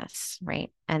directing this,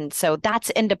 right? And so that's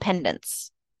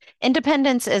independence.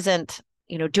 Independence isn't,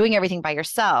 doing everything by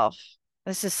yourself.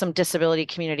 This is some disability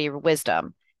community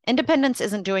wisdom. Independence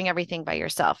isn't doing everything by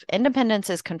yourself. Independence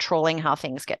is controlling how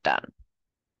things get done,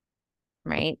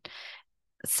 right?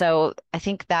 So I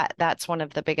think that that's one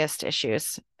of the biggest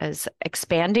issues is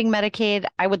expanding Medicaid.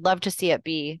 I would love to see it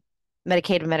be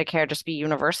Medicaid and Medicare just be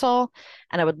universal.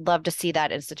 And I would love to see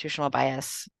that institutional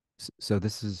bias. So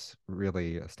this is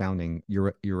really astounding.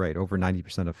 You're right. Over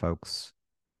 90% of folks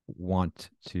want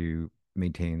to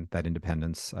maintain that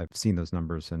independence. I've seen those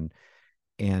numbers,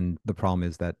 and the problem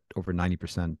is that over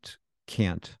 90%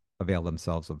 can't avail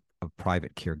themselves of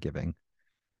private caregiving.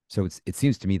 So it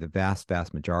seems to me the vast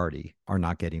majority are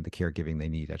not getting the caregiving they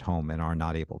need at home and are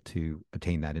not able to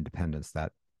attain that independence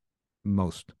that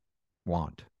most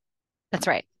want. That's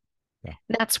right. Yeah.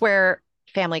 That's where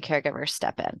family caregivers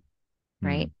step in,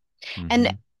 right? Mm-hmm.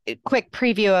 And a quick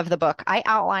preview of the book, I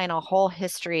outline a whole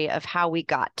history of how we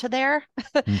got to there,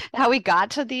 how we got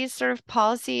to these sort of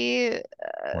policy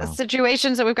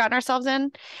situations that we've gotten ourselves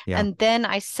in. Yeah. And then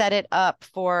I set it up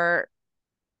for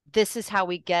this is how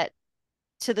we get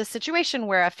to the situation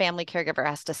where a family caregiver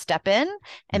has to step in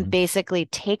and basically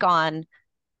take on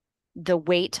the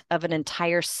weight of an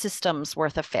entire system's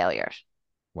worth of failure.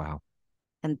 Wow.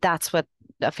 And that's what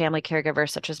a family caregiver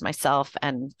such as myself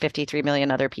and 53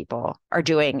 million other people are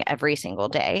doing every single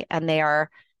day. And they are,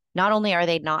 not only are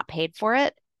they not paid for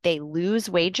it, they lose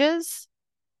wages.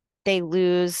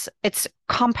 It's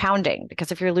compounding,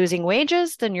 because if you're losing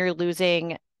wages, then you're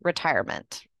losing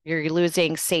retirement. You're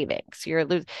losing savings.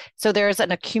 So there's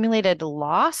an accumulated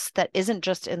loss that isn't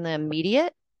just in the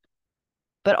immediate,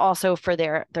 but also for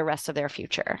the rest of their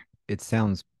future. It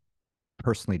sounds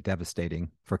personally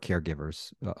devastating for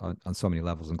caregivers on so many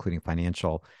levels, including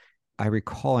financial. I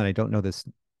recall, and I don't know this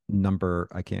number,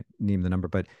 I can't name the number,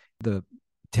 but the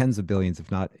tens of billions,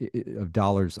 if not of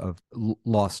dollars of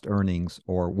lost earnings,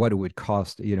 or what it would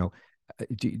cost,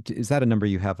 is that a number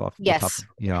you have off the top?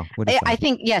 Yeah. What is that? I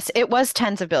think, yes, it was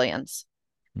tens of billions.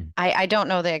 I don't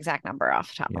know the exact number off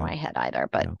the top of my head either,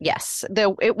 but yes,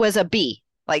 it was a B.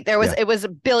 Like it was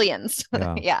billions.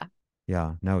 Yeah.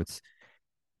 No,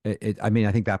 I mean,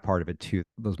 I think that part of it too,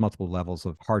 those multiple levels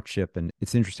of hardship. And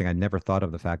it's interesting. I never thought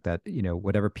of the fact that,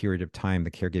 whatever period of time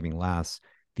the caregiving lasts,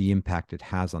 the impact it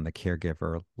has on the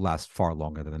caregiver lasts far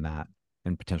longer than that,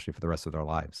 and potentially for the rest of their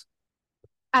lives.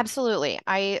 Absolutely.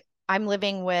 I'm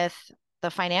living with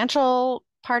the financial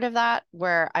part of that,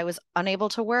 where I was unable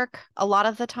to work a lot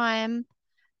of the time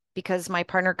because my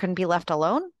partner couldn't be left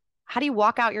alone. How do you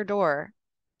walk out your door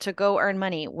to go earn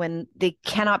money when they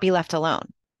cannot be left alone?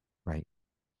 Right.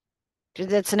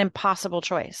 That's an impossible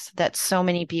choice that so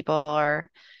many people are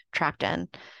trapped in.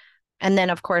 And then,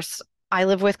 of course, I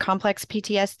live with complex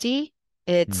PTSD.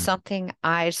 It's something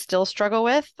I still struggle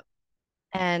with.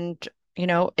 And,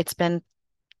 it's been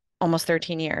almost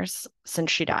 13 years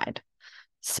since she died.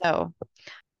 So,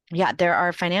 yeah, there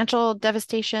are financial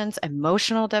devastations,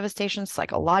 emotional devastations,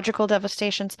 psychological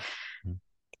devastations.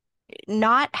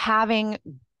 Not having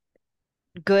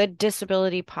good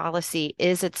disability policy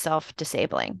is itself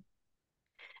disabling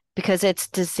because it's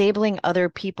disabling other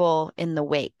people in the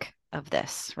wake of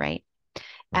this, right? Right.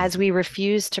 As we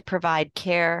refuse to provide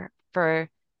care for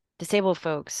disabled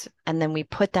folks, and then we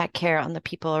put that care on the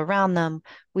people around them,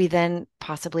 we then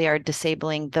possibly are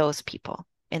disabling those people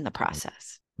in the Right.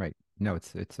 process. Right. No,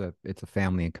 it's a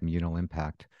family and communal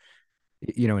impact.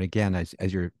 You know, and again, as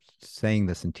you're saying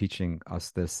this and teaching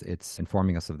us this, it's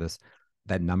informing us of this,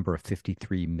 that number of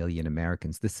 53 million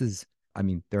Americans. This is, I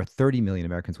mean, there are 30 million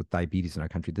Americans with diabetes in our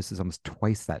country. This is almost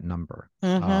twice that number.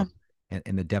 Mm-hmm.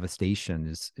 And the devastation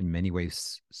is in many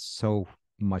ways so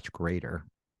much greater.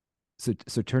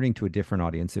 So turning to a different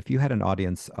audience, if you had an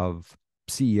audience of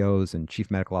CEOs and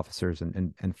chief medical officers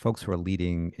and folks who are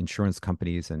leading insurance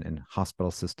companies and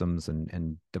hospital systems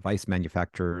and device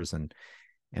manufacturers and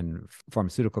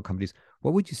pharmaceutical companies,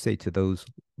 what would you say to those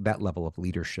that level of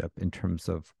leadership in terms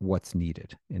of what's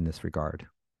needed in this regard?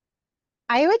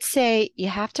 I would say you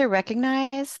have to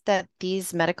recognize that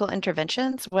these medical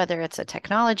interventions, whether it's a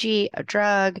technology, a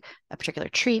drug, a particular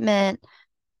treatment,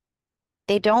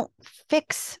 they don't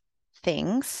fix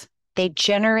things. They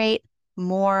generate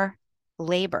more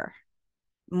labor,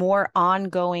 more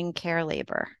ongoing care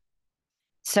labor.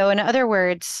 So, in other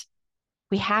words,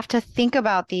 we have to think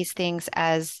about these things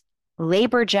as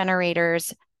labor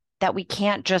generators that we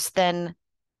can't just then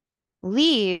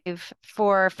leave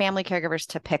for family caregivers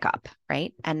to pick up,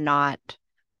 right? And not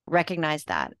recognize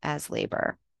that as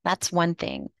labor. That's one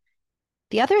thing.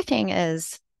 The other thing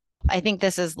is, I think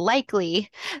this is likely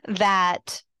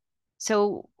that,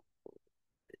 so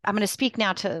I'm going to speak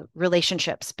now to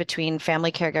relationships between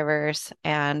family caregivers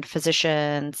and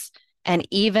physicians, and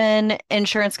even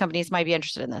insurance companies might be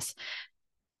interested in this.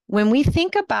 When we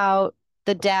think about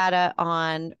the data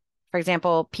on, for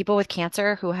example, people with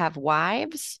cancer who have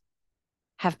wives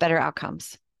have better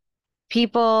outcomes.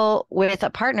 People with a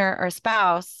partner or a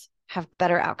spouse have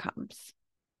better outcomes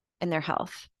in their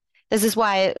health. This is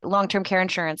why long-term care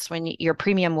insurance, when your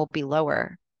premium will be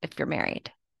lower if you're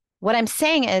married. What I'm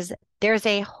saying is there's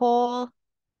a whole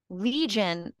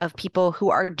legion of people who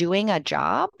are doing a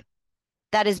job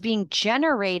that is being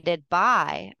generated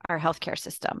by our healthcare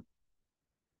system,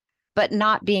 but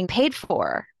not being paid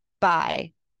for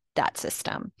by that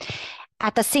system.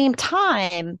 At the same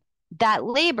time, that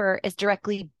labor is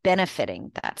directly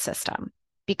benefiting that system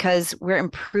because we're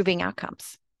improving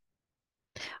outcomes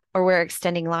or we're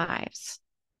extending lives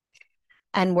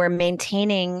and we're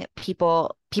maintaining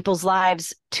people's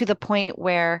lives to the point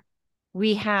where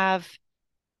we have,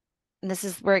 and this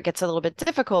is where it gets a little bit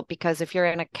difficult, because if you're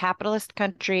in a capitalist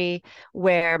country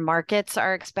where markets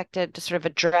are expected to sort of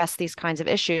address these kinds of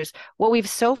issues, what we've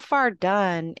so far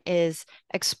done is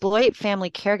exploit family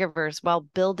caregivers while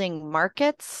building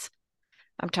markets.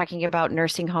 I'm talking about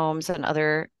nursing homes and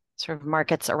other sort of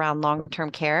markets around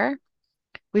long-term care.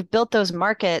 We've built those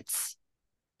markets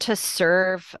to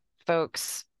serve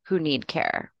folks who need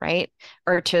care, right?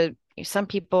 Or to, some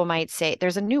people might say,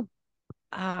 there's a new,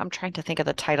 I'm trying to think of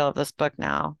the title of this book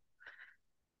now.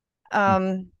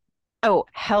 Um, oh,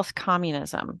 Health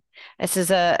Communism. This is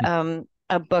a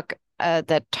book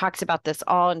that talks about this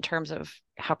all in terms of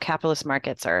how capitalist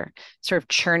markets are sort of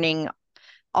churning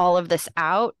all of this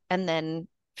out, and then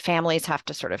families have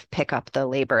to sort of pick up the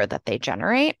labor that they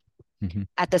generate. Mm-hmm.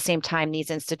 At the same time,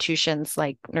 these institutions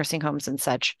like nursing homes and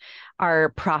such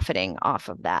are profiting off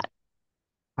of that,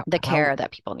 the How, care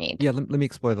that people need. yeah, let me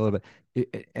explore that a little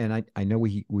bit. And I know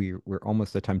we're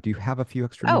almost at time. Do you have a few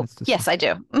extra Oh, minutes to yes, spare? I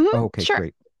do. Oh, okay, Sure.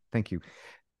 great. Thank you.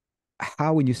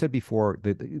 How, when you said before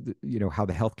you know, how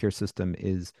the healthcare system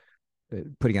is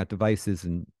putting out devices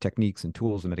and techniques and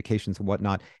tools and medications and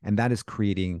whatnot, and that is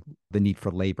creating the need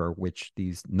for labor, which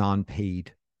these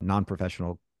non-paid,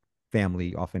 non-professional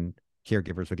family, often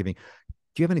caregivers, are giving.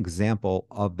 Do you have an example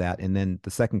of that? And then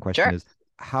the second question Sure. is,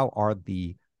 how are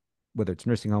the, whether it's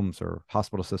nursing homes or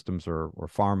hospital systems or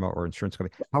pharma or insurance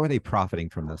company, how are they profiting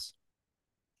from this?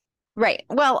 Right.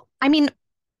 Well, I mean,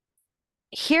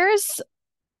 here's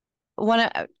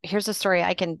here's a story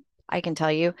I can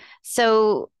tell you.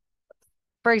 So,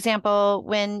 for example,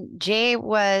 when Jay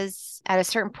was at a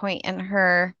certain point in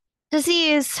her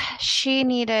disease, she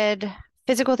needed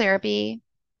physical therapy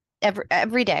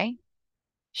every day.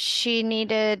 She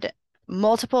needed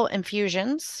multiple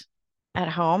infusions at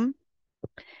home.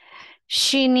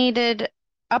 She needed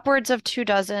upwards of 2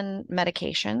 dozen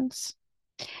medications,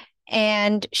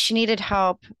 and she needed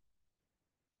help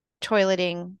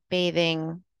toileting,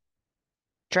 bathing,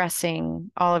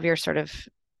 dressing, all of your sort of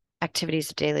activities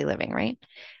of daily living, right?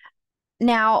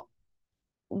 Now,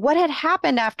 what had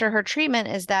happened after her treatment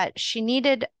is that she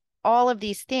needed all of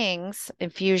these things,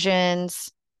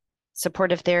 infusions,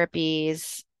 supportive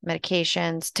therapies,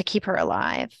 medications to keep her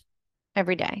alive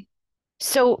every day.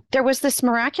 So there was this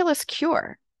miraculous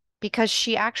cure because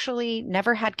she actually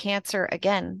never had cancer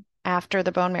again after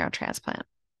the bone marrow transplant.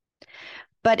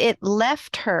 But it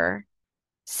left her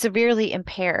severely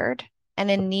impaired and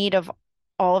in need of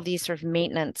all of these sort of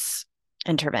maintenance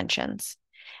interventions.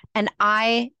 And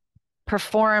I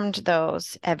performed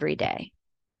those every day.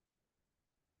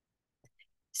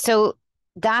 So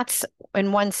that's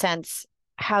in one sense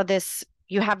how this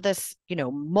you have this,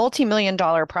 multi-million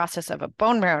dollar process of a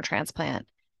bone marrow transplant.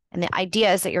 And the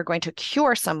idea is that you're going to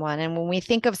cure someone. And when we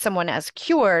think of someone as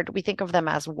cured, we think of them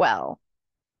as well.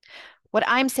 What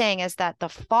I'm saying is that the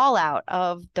fallout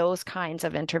of those kinds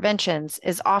of interventions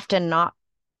is often not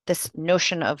this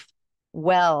notion of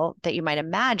well that you might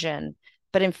imagine,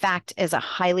 but in fact is a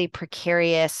highly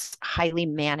precarious, highly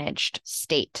managed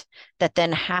state that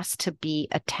then has to be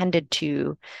attended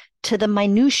to the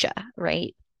minutia,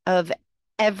 right, of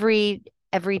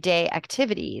everyday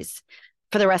activities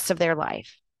for the rest of their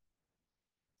life.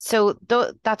 So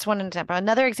that's one example.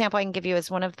 Another example I can give you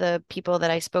is one of the people that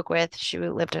I spoke with. She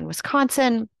lived in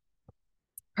Wisconsin.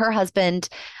 Her husband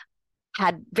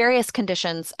had various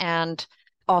conditions and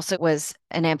also was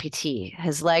an amputee.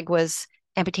 His leg was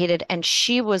amputated and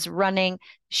she was running.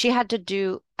 She had to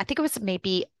do, I think it was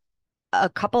maybe a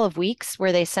couple of weeks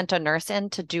where they sent a nurse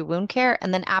in to do wound care.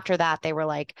 And then after that, they were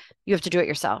like, you have to do it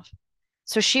yourself.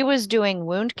 So she was doing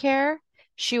wound care.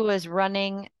 She was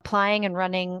applying and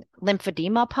running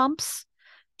lymphedema pumps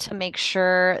to make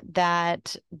sure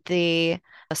that the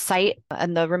site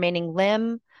and the remaining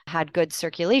limb had good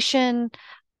circulation.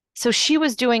 So she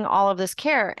was doing all of this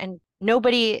care and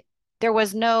there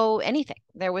was no anything.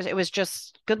 It was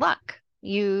just good luck.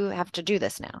 You have to do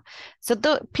this now. So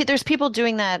there's people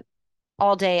doing that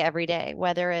all day, every day,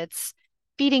 whether it's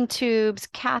feeding tubes,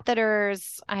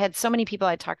 catheters. I had so many people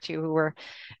I talked to who were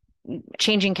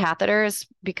changing catheters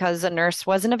because a nurse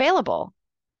wasn't available,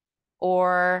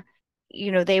 or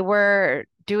they were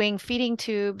doing feeding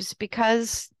tubes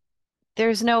because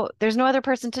there's no other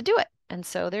person to do it, and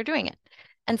so they're doing it.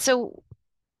 And so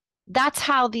that's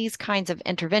how these kinds of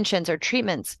interventions or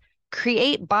treatments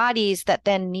create bodies that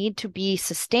then need to be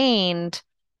sustained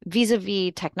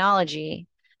vis-a-vis technology,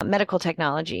 medical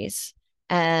technologies,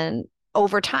 and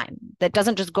over time. That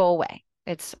doesn't just go away.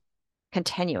 It's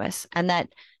continuous, and that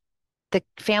the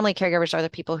family caregivers are the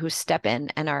people who step in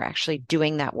and are actually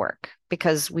doing that work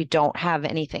because we don't have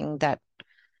anything that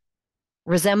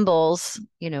resembles,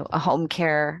 a home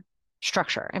care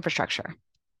infrastructure.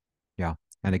 Yeah.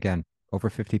 And again, over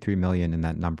 53 million, and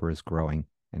that number is growing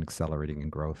and accelerating in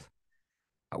growth.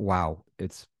 Wow.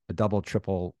 It's a double,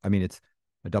 triple. I mean, it's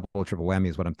a double, triple whammy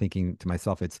is what I'm thinking to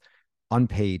myself. It's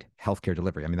unpaid healthcare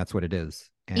delivery. I mean, that's what it is.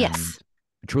 And yes.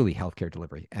 Truly healthcare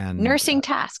delivery and nursing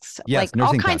tasks. Yes, like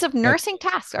all kinds of nursing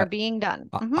tasks are being done.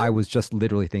 I was just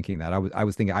literally thinking that. I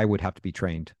was thinking I would have to be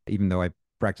trained, even though I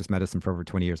practiced medicine for over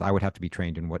 20 years. I would have to be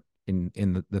trained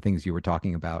in the things you were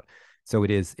talking about. So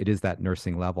it is that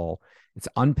nursing level. It's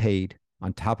unpaid.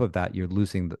 On top of that, you're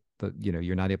losing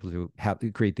you're not able to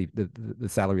create the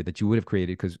salary that you would have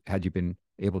created because had you been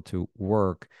able to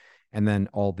work, and then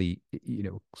all the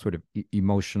sort of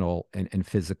emotional and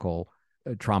physical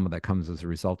trauma that comes as a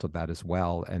result of that as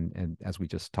well. And as we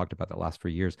just talked about the last 4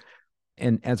 years.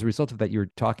 And as a result of that, you're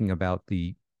talking about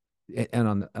and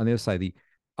on the other side,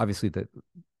 obviously the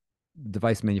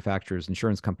device manufacturers,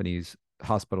 insurance companies,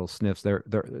 hospitals, SNFs,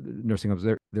 they're nursing homes,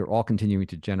 they're all continuing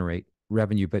to generate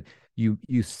revenue. But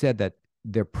you said that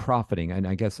they're profiting. And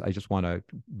I guess I just want to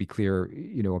be clear,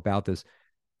 about this.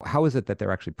 How is it that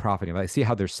they're actually profiting? I see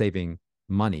how they're saving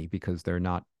money because they're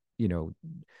not,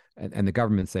 and the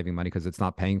government's saving money because it's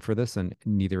not paying for this, and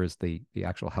neither is the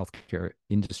actual healthcare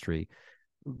industry.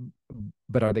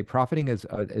 But are they profiting? Is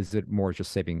it more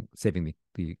just saving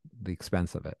the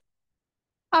expense of it?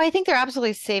 Oh, I think they're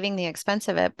absolutely saving the expense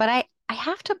of it. But I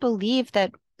have to believe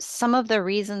that some of the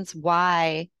reasons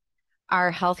why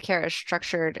our healthcare is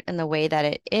structured in the way that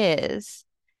it is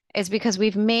because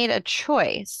we've made a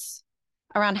choice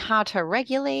around how to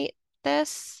regulate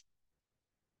this,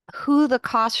 who the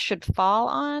cost should fall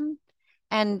on,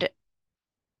 and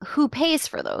who pays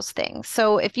for those things.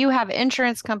 So if you have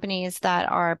insurance companies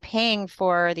that are paying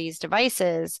for these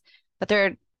devices, but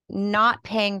they're not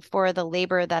paying for the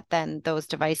labor that then those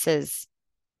devices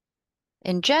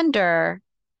engender,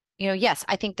 yes,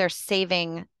 I think they're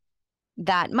saving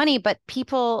that money, but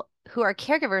people who are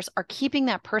caregivers are keeping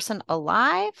that person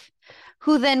alive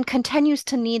who then continues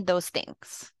to need those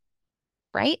things,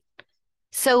 right?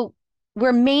 So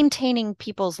we're maintaining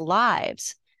people's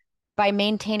lives, by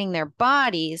maintaining their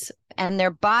bodies, and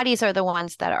their bodies are the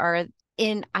ones that are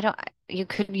in, I don't, you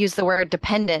could use the word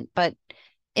dependent, but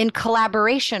in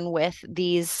collaboration with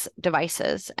these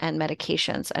devices and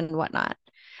medications and whatnot.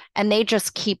 And they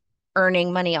just keep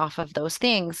earning money off of those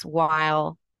things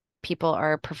while people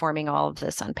are performing all of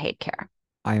this unpaid care.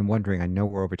 I am wondering, I know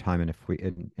we're over time, and if we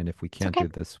It's can't okay. do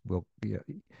this, we'll, yeah,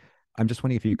 I'm just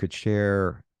wondering if you could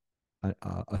share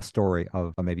a story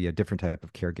of maybe a different type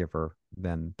of caregiver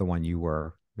than the one you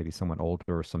were, maybe someone older,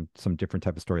 or some different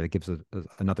type of story that gives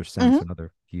another sense, Mhm.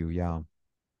 another view. Yeah.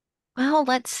 Well,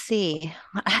 let's see.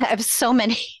 I have so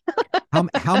many.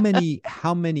 How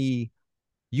many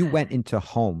you went into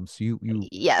homes, you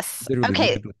Yes. literally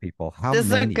Okay. lived with people. How This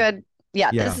is a many? good,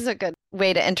 yeah, this Yeah. is a good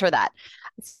way to enter that.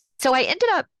 So I ended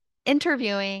up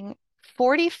interviewing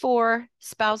 44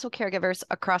 spousal caregivers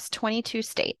across 22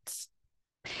 states.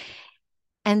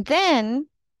 And then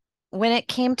when it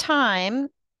came time,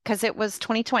 because it was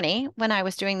 2020 when I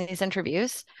was doing these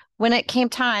interviews, when it came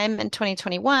time in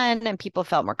 2021 and people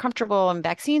felt more comfortable and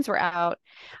vaccines were out,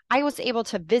 I was able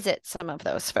to visit some of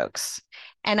those folks.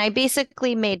 And I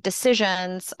basically made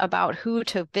decisions about who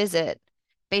to visit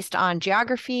based on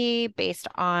geography, based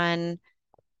on,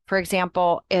 for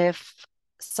example, if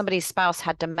somebody's spouse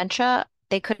had dementia,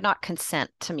 they could not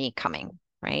consent to me coming,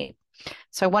 right?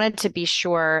 So I wanted to be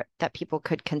sure that people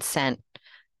could consent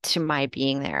to my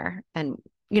being there. And,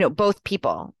 both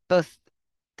people, both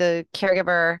the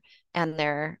caregiver and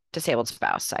their disabled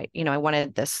spouse. I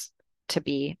wanted this to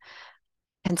be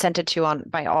consented to on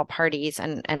by all parties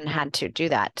and had to do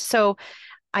that. So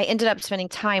I ended up spending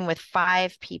time with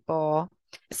 5 people.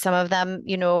 Some of them,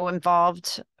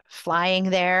 involved flying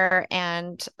there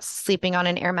and sleeping on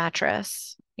an air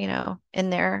mattress, in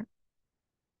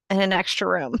an extra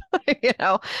room, you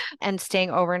know, and staying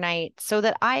overnight so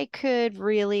that I could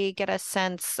really get a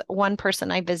sense. One person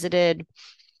I visited,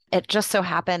 it just so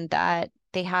happened that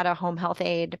they had a home health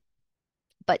aide,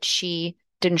 but she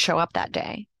didn't show up that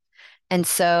day. And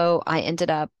so I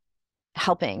ended up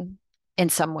helping in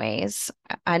some ways,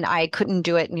 and I couldn't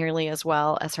do it nearly as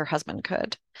well as her husband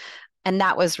could. And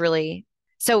that was really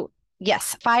so.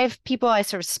 Yes, 5 people I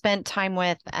sort of spent time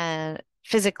with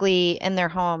physically in their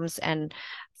homes, and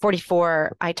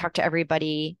 44 I talked to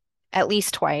everybody at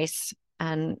least twice,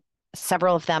 and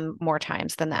several of them more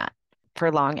times than that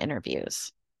for long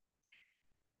interviews.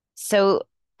 So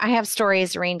I have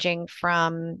stories ranging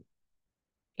from,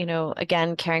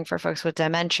 again, caring for folks with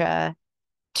dementia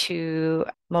to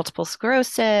multiple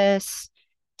sclerosis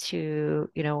to,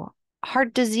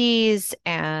 heart disease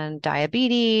and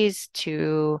diabetes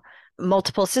to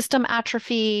multiple system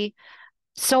atrophy,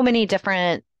 so many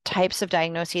different types of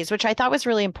diagnoses, which I thought was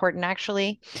really important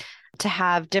actually to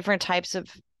have different types of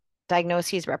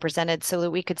diagnoses represented so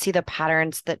that we could see the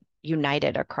patterns that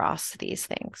united across these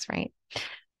things, right?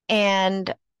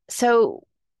 And so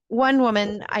one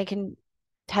woman I can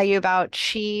tell you about,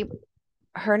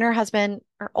 her and her husband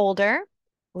are older,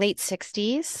 late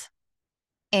 60s,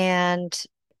 and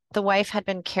the wife had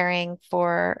been caring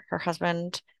for her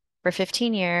husband for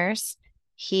 15 years.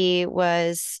 He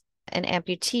was an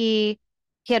amputee.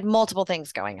 He had multiple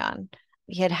things going on.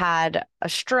 He had had a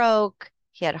stroke,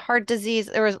 he had heart disease.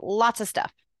 There was lots of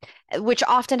stuff, which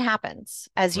often happens,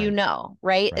 as you Right. know,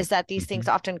 right? Right. Is that these Hmm. things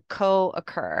often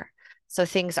co-occur. So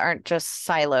things aren't just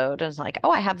siloed and it's like,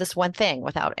 oh, I have this one thing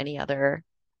without any other.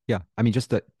 Yeah. I mean,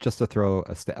 just to throw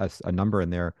a number in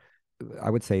there, I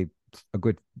would say a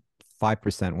good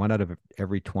 5%, one out of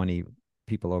every 20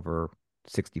 people over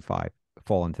 65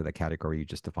 fall into the category you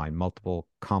just defined, multiple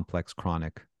complex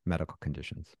chronic medical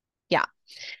conditions. Yeah.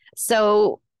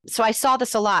 So I saw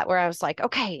this a lot where I was like,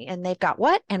 okay, and they've got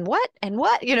what and what and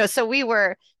what, so we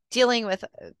were dealing with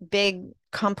big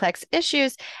complex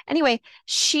issues. Anyway,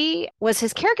 she was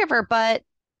his caregiver, but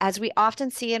as we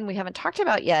often see and we haven't talked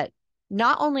about yet,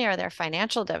 not only are there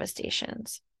financial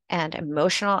devastations and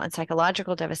emotional and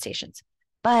psychological devastations,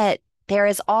 but there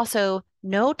is also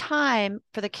no time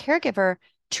for the caregiver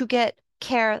to get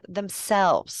care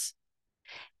themselves.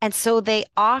 And so they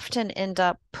often end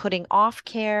up putting off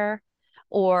care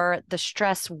or the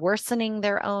stress worsening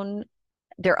their own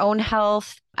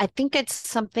health. I think it's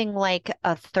something like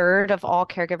a third of all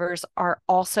caregivers are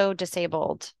also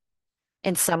disabled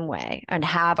in some way and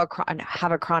have a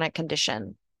chronic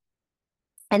condition.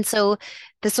 And so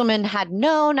this woman had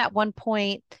known at one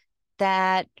point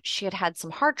that she had had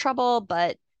some heart trouble,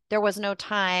 but there was no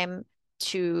time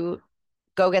to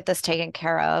go get this taken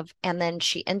care of. And then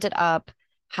she ended up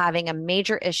having a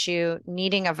major issue,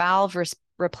 needing a valve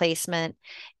replacement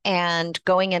and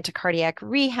going into cardiac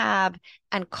rehab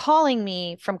and calling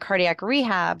me from cardiac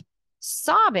rehab,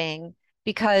 sobbing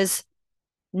because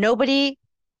nobody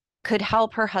could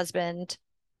help her husband.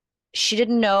 She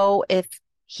didn't know if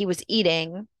he was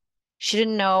eating. She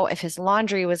didn't know if his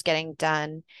laundry was getting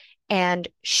done. And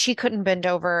she couldn't bend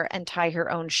over and tie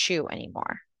her own shoe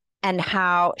anymore. And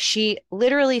how she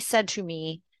literally said to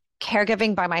me,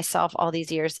 caregiving by myself all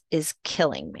these years is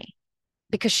killing me,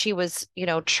 because she was,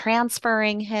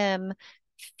 transferring him,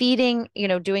 feeding,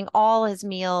 doing all his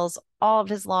meals, all of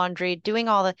his laundry, doing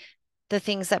all the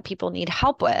things that people need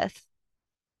help with,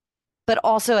 but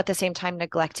also at the same time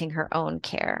neglecting her own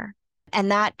care.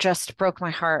 And that just broke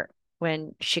my heart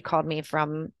when she called me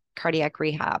from cardiac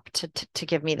rehab to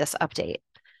give me this update.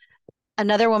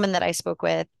 Another woman that I spoke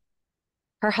with,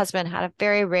 her husband had a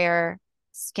very rare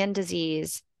skin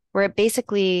disease where it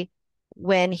basically,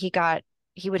 when he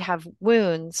would have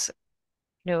wounds,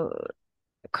 you know,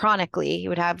 chronically, he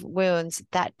would have wounds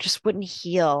that just wouldn't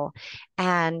heal.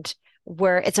 And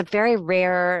where it's a very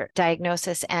rare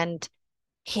diagnosis, and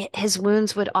his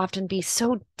wounds would often be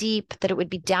so deep that it would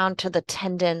be down to the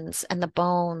tendons and the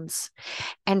bones.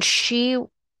 And she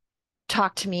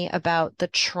talked to me about the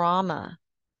trauma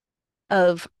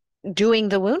of doing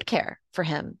the wound care for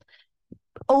him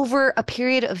over a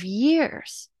period of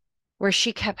years, where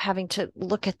she kept having to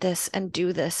look at this and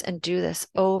do this and do this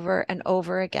over and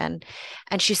over again.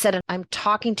 And she said, I'm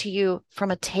talking to you from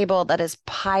a table that is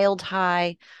piled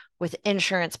high with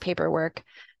insurance paperwork,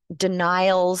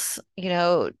 denials,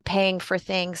 paying for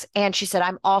things. And she said,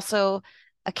 I'm also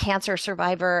a cancer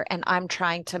survivor and I'm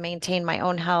trying to maintain my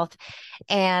own health.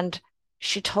 And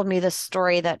she told me this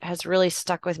story that has really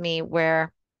stuck with me,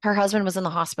 where her husband was in the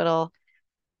hospital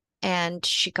and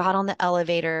she got on the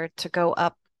elevator to go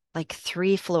up like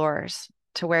 3 floors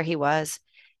to where he was,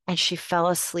 and she fell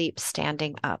asleep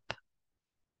standing up.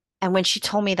 And when she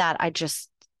told me that, I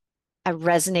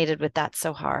resonated with that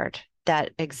so hard,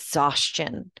 that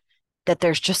exhaustion, that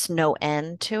there's just no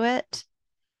end to it.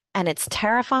 And it's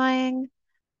terrifying.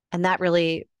 And that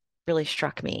really, really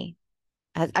struck me.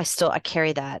 I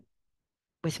carry that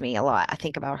with me a lot. I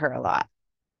think about her a lot.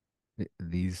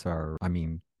 These are, I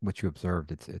mean, what you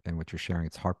observed, and what you're sharing,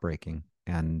 it's heartbreaking.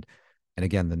 And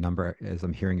again, the number, as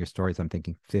I'm hearing your stories, I'm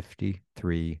thinking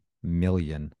 53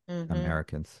 million Hmm.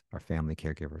 Americans are family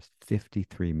caregivers.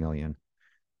 53 million.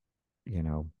 You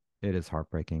know, it is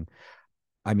heartbreaking.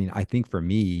 I mean, I think for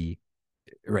me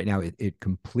right now, it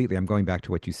completely, I'm going back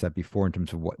to what you said before in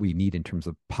terms of what we need in terms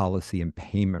of policy and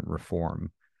payment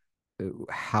reform,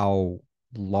 how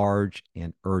large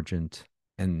and urgent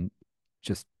and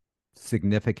just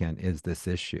significant is this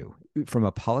issue from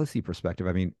a policy perspective.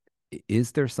 I mean,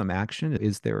 is there some action?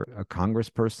 Is there a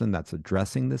congressperson that's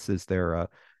addressing this? Is there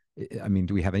I mean,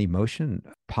 do we have any motion,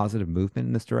 positive movement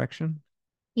in this direction?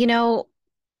 You know,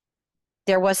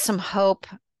 there was some hope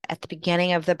at the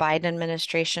beginning of the Biden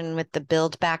administration with the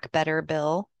Build Back Better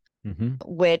bill, Mm-hmm.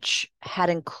 which had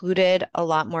included a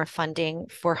lot more funding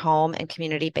for home and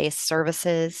community-based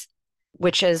services,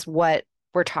 which is what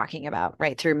we're talking about,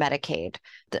 right? Through Medicaid.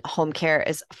 The home care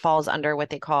falls under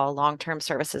what they call long-term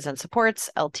services and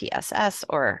supports, LTSS,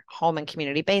 or home and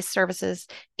community-based services,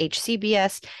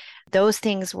 HCBS. Those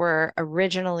things were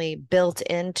originally built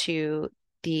into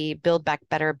the Build Back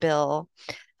Better bill,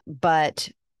 but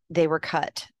they were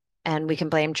cut. And we can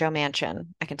blame Joe Manchin.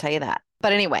 I can tell you that.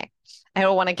 But anyway, I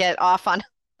don't want to get off on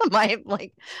my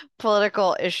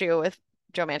political issue with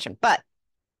Joe Manchin. But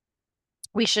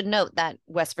we should note that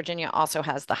West Virginia also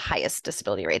has the highest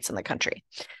disability rates in the country.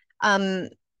 Um,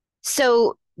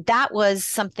 so that was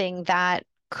something that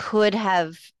could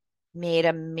have made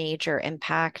a major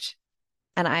impact.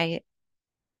 And I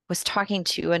was talking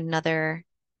to another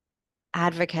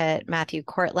advocate, Matthew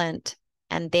Cortland,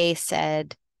 and they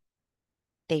said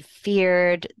they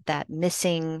feared that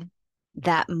missing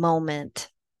that moment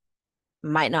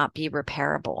might not be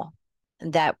repairable,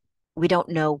 and that we don't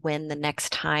know when the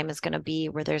next time is going to be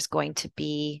where there's going to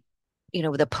be,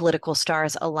 the political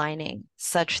stars aligning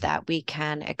such that we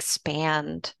can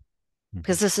expand, Mm-hmm.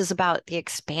 because this is about the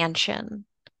expansion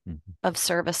Mm-hmm. of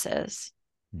services.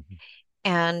 Mm-hmm.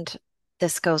 And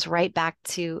this goes right back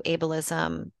to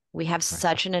ableism. We have Right.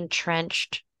 such an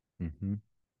entrenched Mm-hmm.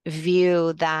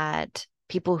 view that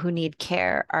people who need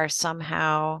care are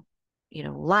somehow,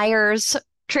 liars,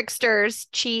 tricksters,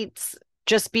 cheats,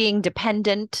 just being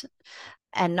dependent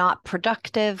and not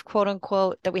productive, quote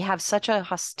unquote, that we have such a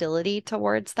hostility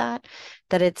towards that,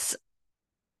 that it's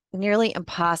nearly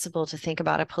impossible to think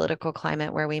about a political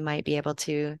climate where we might be able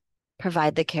to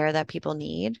provide the care that people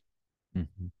need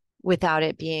Mm-hmm. without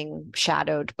it being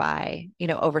overshadowed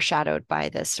by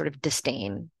this sort of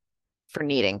disdain for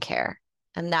needing care.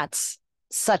 And that's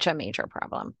such a major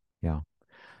problem. Yeah.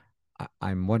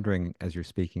 I'm wondering as you're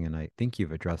speaking, and I think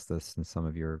you've addressed this in some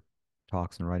of your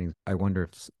talks and writings. I wonder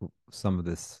if some of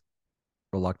this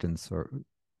reluctance or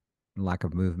lack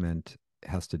of movement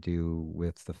has to do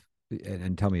with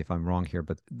and tell me if I'm wrong here,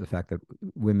 but the fact that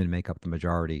women make up the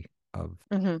majority of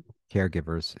Hmm.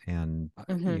 caregivers, and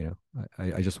Hmm.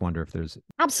 I just wonder if there's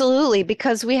Absolutely,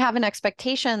 because we have an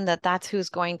expectation that that's who's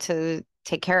going to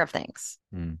take care of things.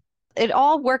 mm, It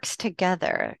all works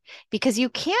together because you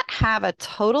can't have a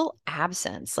total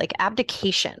absence, like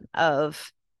abdication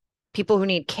of people who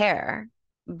need care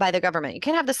by the government. You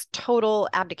can't have this total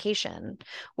abdication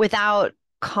without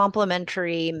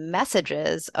complementary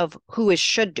messages of who is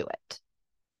should do it.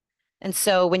 And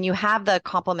so when you have the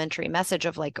complementary message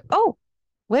of like, oh,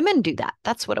 women do that.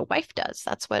 That's what a wife does.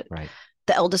 That's what right.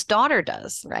 the eldest daughter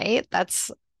does, right?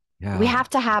 That's we Yeah. have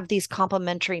to have these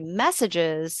complementary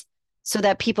messages so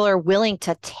that people are willing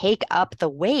to take up the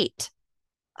weight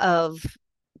of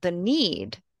the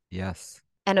need Yes.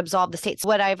 and absolve the state. So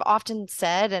what I've often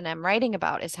said and I'm writing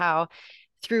about is how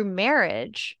through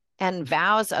marriage and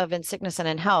vows of in sickness and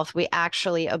in health, we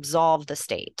actually absolve the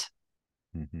state.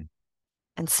 Hmm.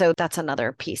 And so that's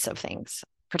another piece of things,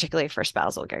 particularly for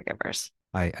spousal caregivers.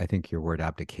 I think your word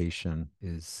abdication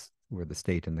is where the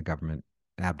state and the government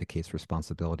abdicates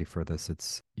responsibility for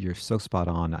this. You're so spot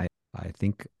on. I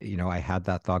think, I had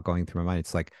that thought going through my mind.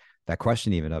 It's like that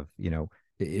question even of,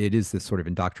 it is this sort of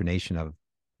indoctrination of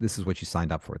this is what you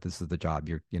signed up for. This is the job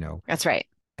That's right.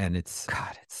 and it's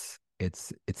God,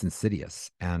 it's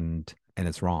insidious and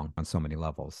it's wrong on so many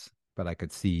levels. But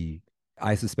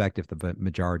I suspect if the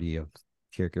majority of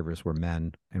caregivers were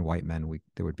men and white men,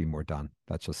 there would be more done.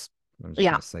 I'm just going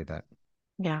Yeah. to say that.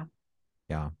 Yeah.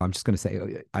 Yeah. I'm just going to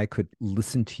say I could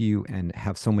listen to you and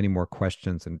have so many more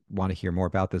questions and want to hear more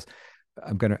about this.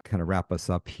 I'm going to kind of wrap us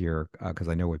up here because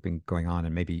I know we've been going on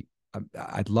and maybe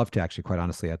I'd love to actually, quite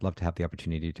honestly, I'd love to have the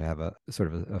opportunity to have a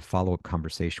sort of a follow-up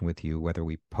conversation with you, whether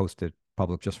we post it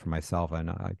public just for myself. And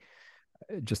I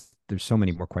just, there's so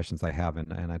many more questions I have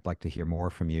and I'd like to hear more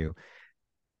from you.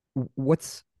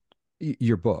 What's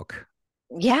your book?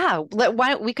 Yeah.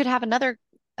 Why we could have Yeah,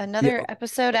 another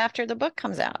episode after the book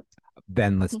comes out.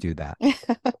 then let's do that.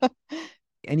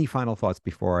 Any final thoughts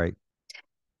before I?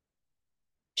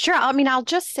 Sure. I mean, I'll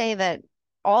just say that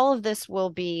all of this will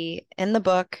be in the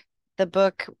book. The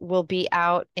book will be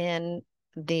out in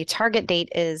the target date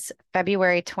is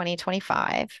February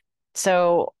 2025.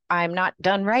 So I'm not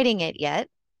done writing it yet.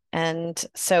 And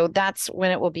so that's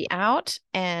when it will be out.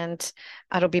 And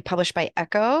it'll be published by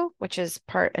Echo, which is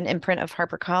an imprint of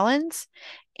HarperCollins.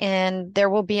 And there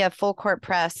will be a full court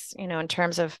press, in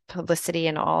terms of publicity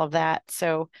and all of that.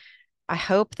 So I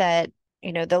hope that,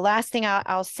 the last thing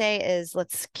I'll say is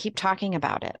let's keep talking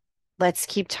about it. Let's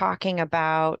keep talking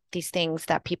about these things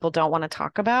that people don't want to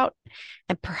talk about.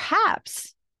 And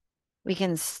perhaps we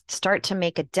can start to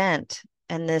make a dent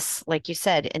in this, like you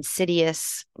said,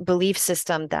 insidious belief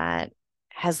system that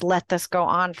has let this go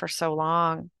on for so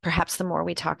long. Perhaps the more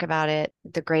we talk about it,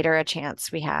 the greater a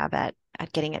chance we have at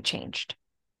getting it changed.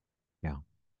 Yeah,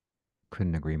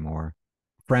 couldn't agree more.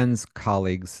 Friends,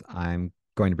 colleagues, I'm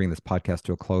going to bring this podcast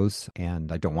to a close,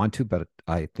 and I don't want to, but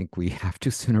I think we have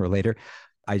to sooner or later.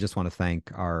 I just want to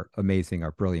thank our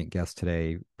brilliant guest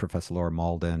today, Professor Laura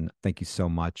Mauldin. Thank you so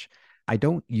much. I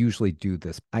don't usually do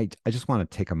this. I just want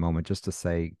to take a moment just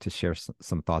to share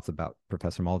some thoughts about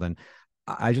Professor Mauldin.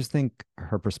 I just think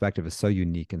her perspective is so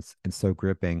unique and so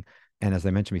gripping. And as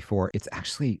I mentioned before, it's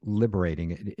actually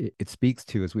liberating. It speaks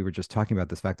to, as we were just talking about,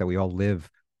 this fact that we all live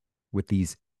with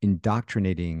these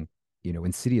indoctrinating,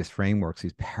 insidious frameworks,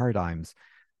 these paradigms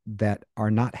that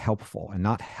are not helpful and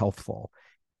not healthful.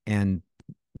 And,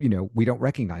 we don't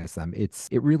recognize them. It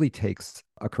really takes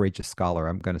a courageous scholar,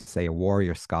 I'm going to say a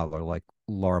warrior scholar like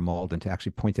Laura Mauldin, to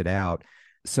actually point it out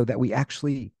so that we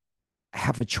actually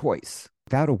have a choice.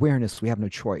 Without awareness, we have no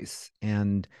choice.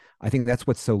 And I think that's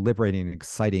what's so liberating and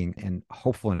exciting and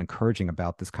hopeful and encouraging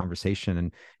about this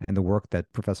conversation and the work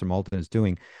that Professor Mauldin is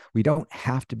doing. We don't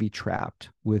have to be trapped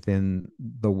within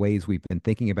the ways we've been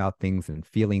thinking about things and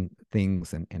feeling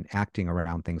things and acting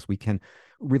around things. We can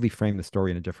really frame the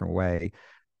story in a different way.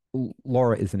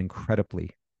 Laura is an incredibly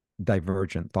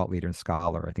divergent thought leader and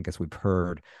scholar. I think, as we've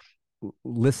heard,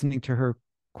 listening to her,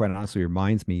 quite honestly,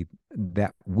 reminds me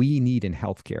that we need in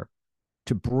healthcare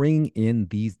to bring in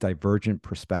these divergent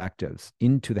perspectives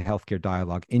into the healthcare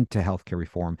dialogue, into healthcare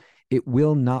reform. It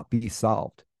will not be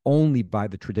solved only by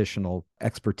the traditional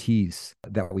expertise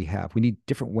that we have. We need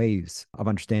different ways of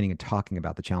understanding and talking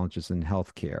about the challenges in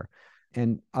healthcare.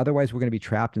 And otherwise, we're going to be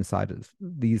trapped inside of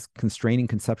these constraining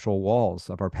conceptual walls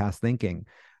of our past thinking.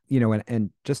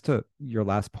 And just to your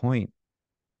last point,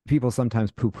 people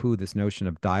sometimes poo-poo this notion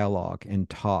of dialogue and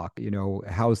talk.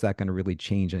 How is that going to really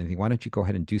change anything? Why don't you go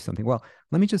ahead and do something? Well,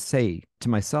 let me just say to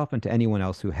myself and to anyone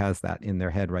else who has that in their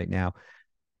head right now,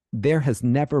 there has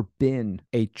never been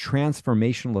a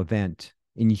transformational event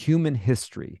in human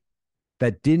history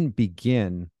that didn't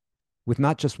begin with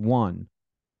not just one,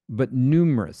 but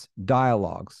numerous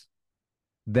dialogues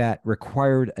that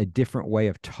required a different way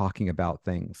of talking about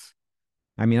things.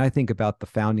 I mean, I think about the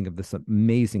founding of this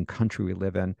amazing country we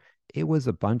live in. It was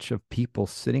a bunch of people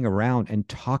sitting around and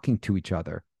talking to each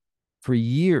other for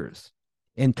years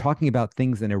and talking about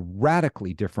things in a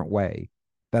radically different way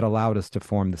that allowed us to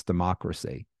form this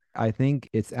democracy. I think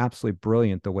it's absolutely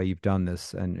brilliant the way you've done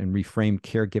this and reframed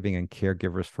caregiving and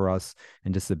caregivers for us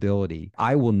and disability.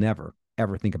 I will never,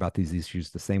 ever think about these issues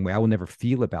the same way. I will never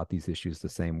feel about these issues the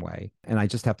same way. And I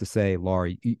just have to say,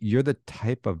 Laura, you're the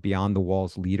type of beyond the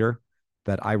walls leader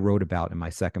that I wrote about in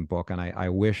my second book. And I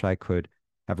wish I could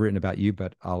have written about you,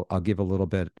 but I'll give a little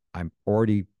bit. I'm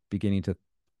already beginning to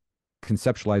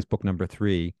conceptualize book number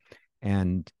 3,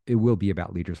 and it will be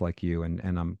about leaders like you. And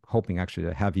I'm hoping actually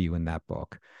to have you in that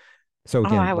book. So Oh,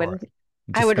 again, I Laura, would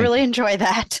I just would thank really you. enjoy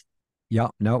that. Yeah,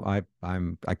 no,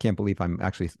 I can't believe I'm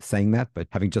actually saying that, but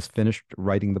having just finished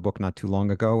writing the book not too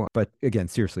long ago. But again,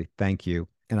 seriously, thank you.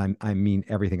 And I mean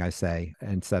everything I say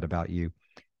and said about you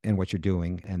and what you're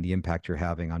doing and the impact you're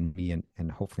having on me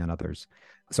and hopefully on others.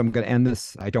 So I'm going to end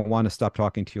this. I don't want to stop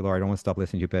talking to you, Laura. I don't want to stop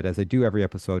listening to you, but as I do every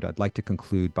episode, I'd like to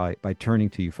conclude by turning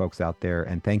to you folks out there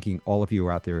and thanking all of you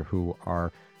out there who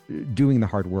are doing the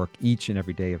hard work each and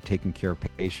every day of taking care of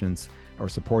patients or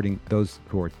supporting those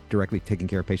who are directly taking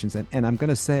care of patients. And I'm going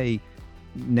to say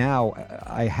now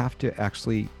I have to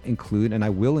actually include, and I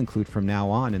will include from now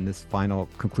on in this final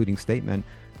concluding statement,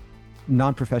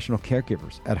 non-professional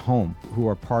caregivers at home who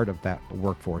are part of that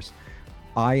workforce.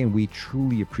 I and we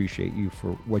truly appreciate you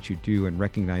for what you do and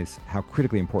recognize how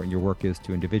critically important your work is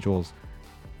to individuals,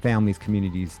 families,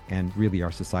 communities, and really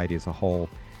our society as a whole.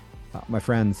 My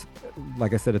friends,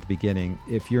 like I said at the beginning,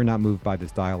 if you're not moved by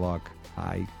this dialogue,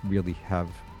 I really have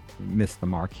missed the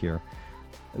mark here.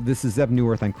 This is Zev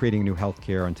Neuwirth on Creating New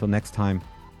Healthcare. Until next time,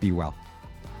 be well.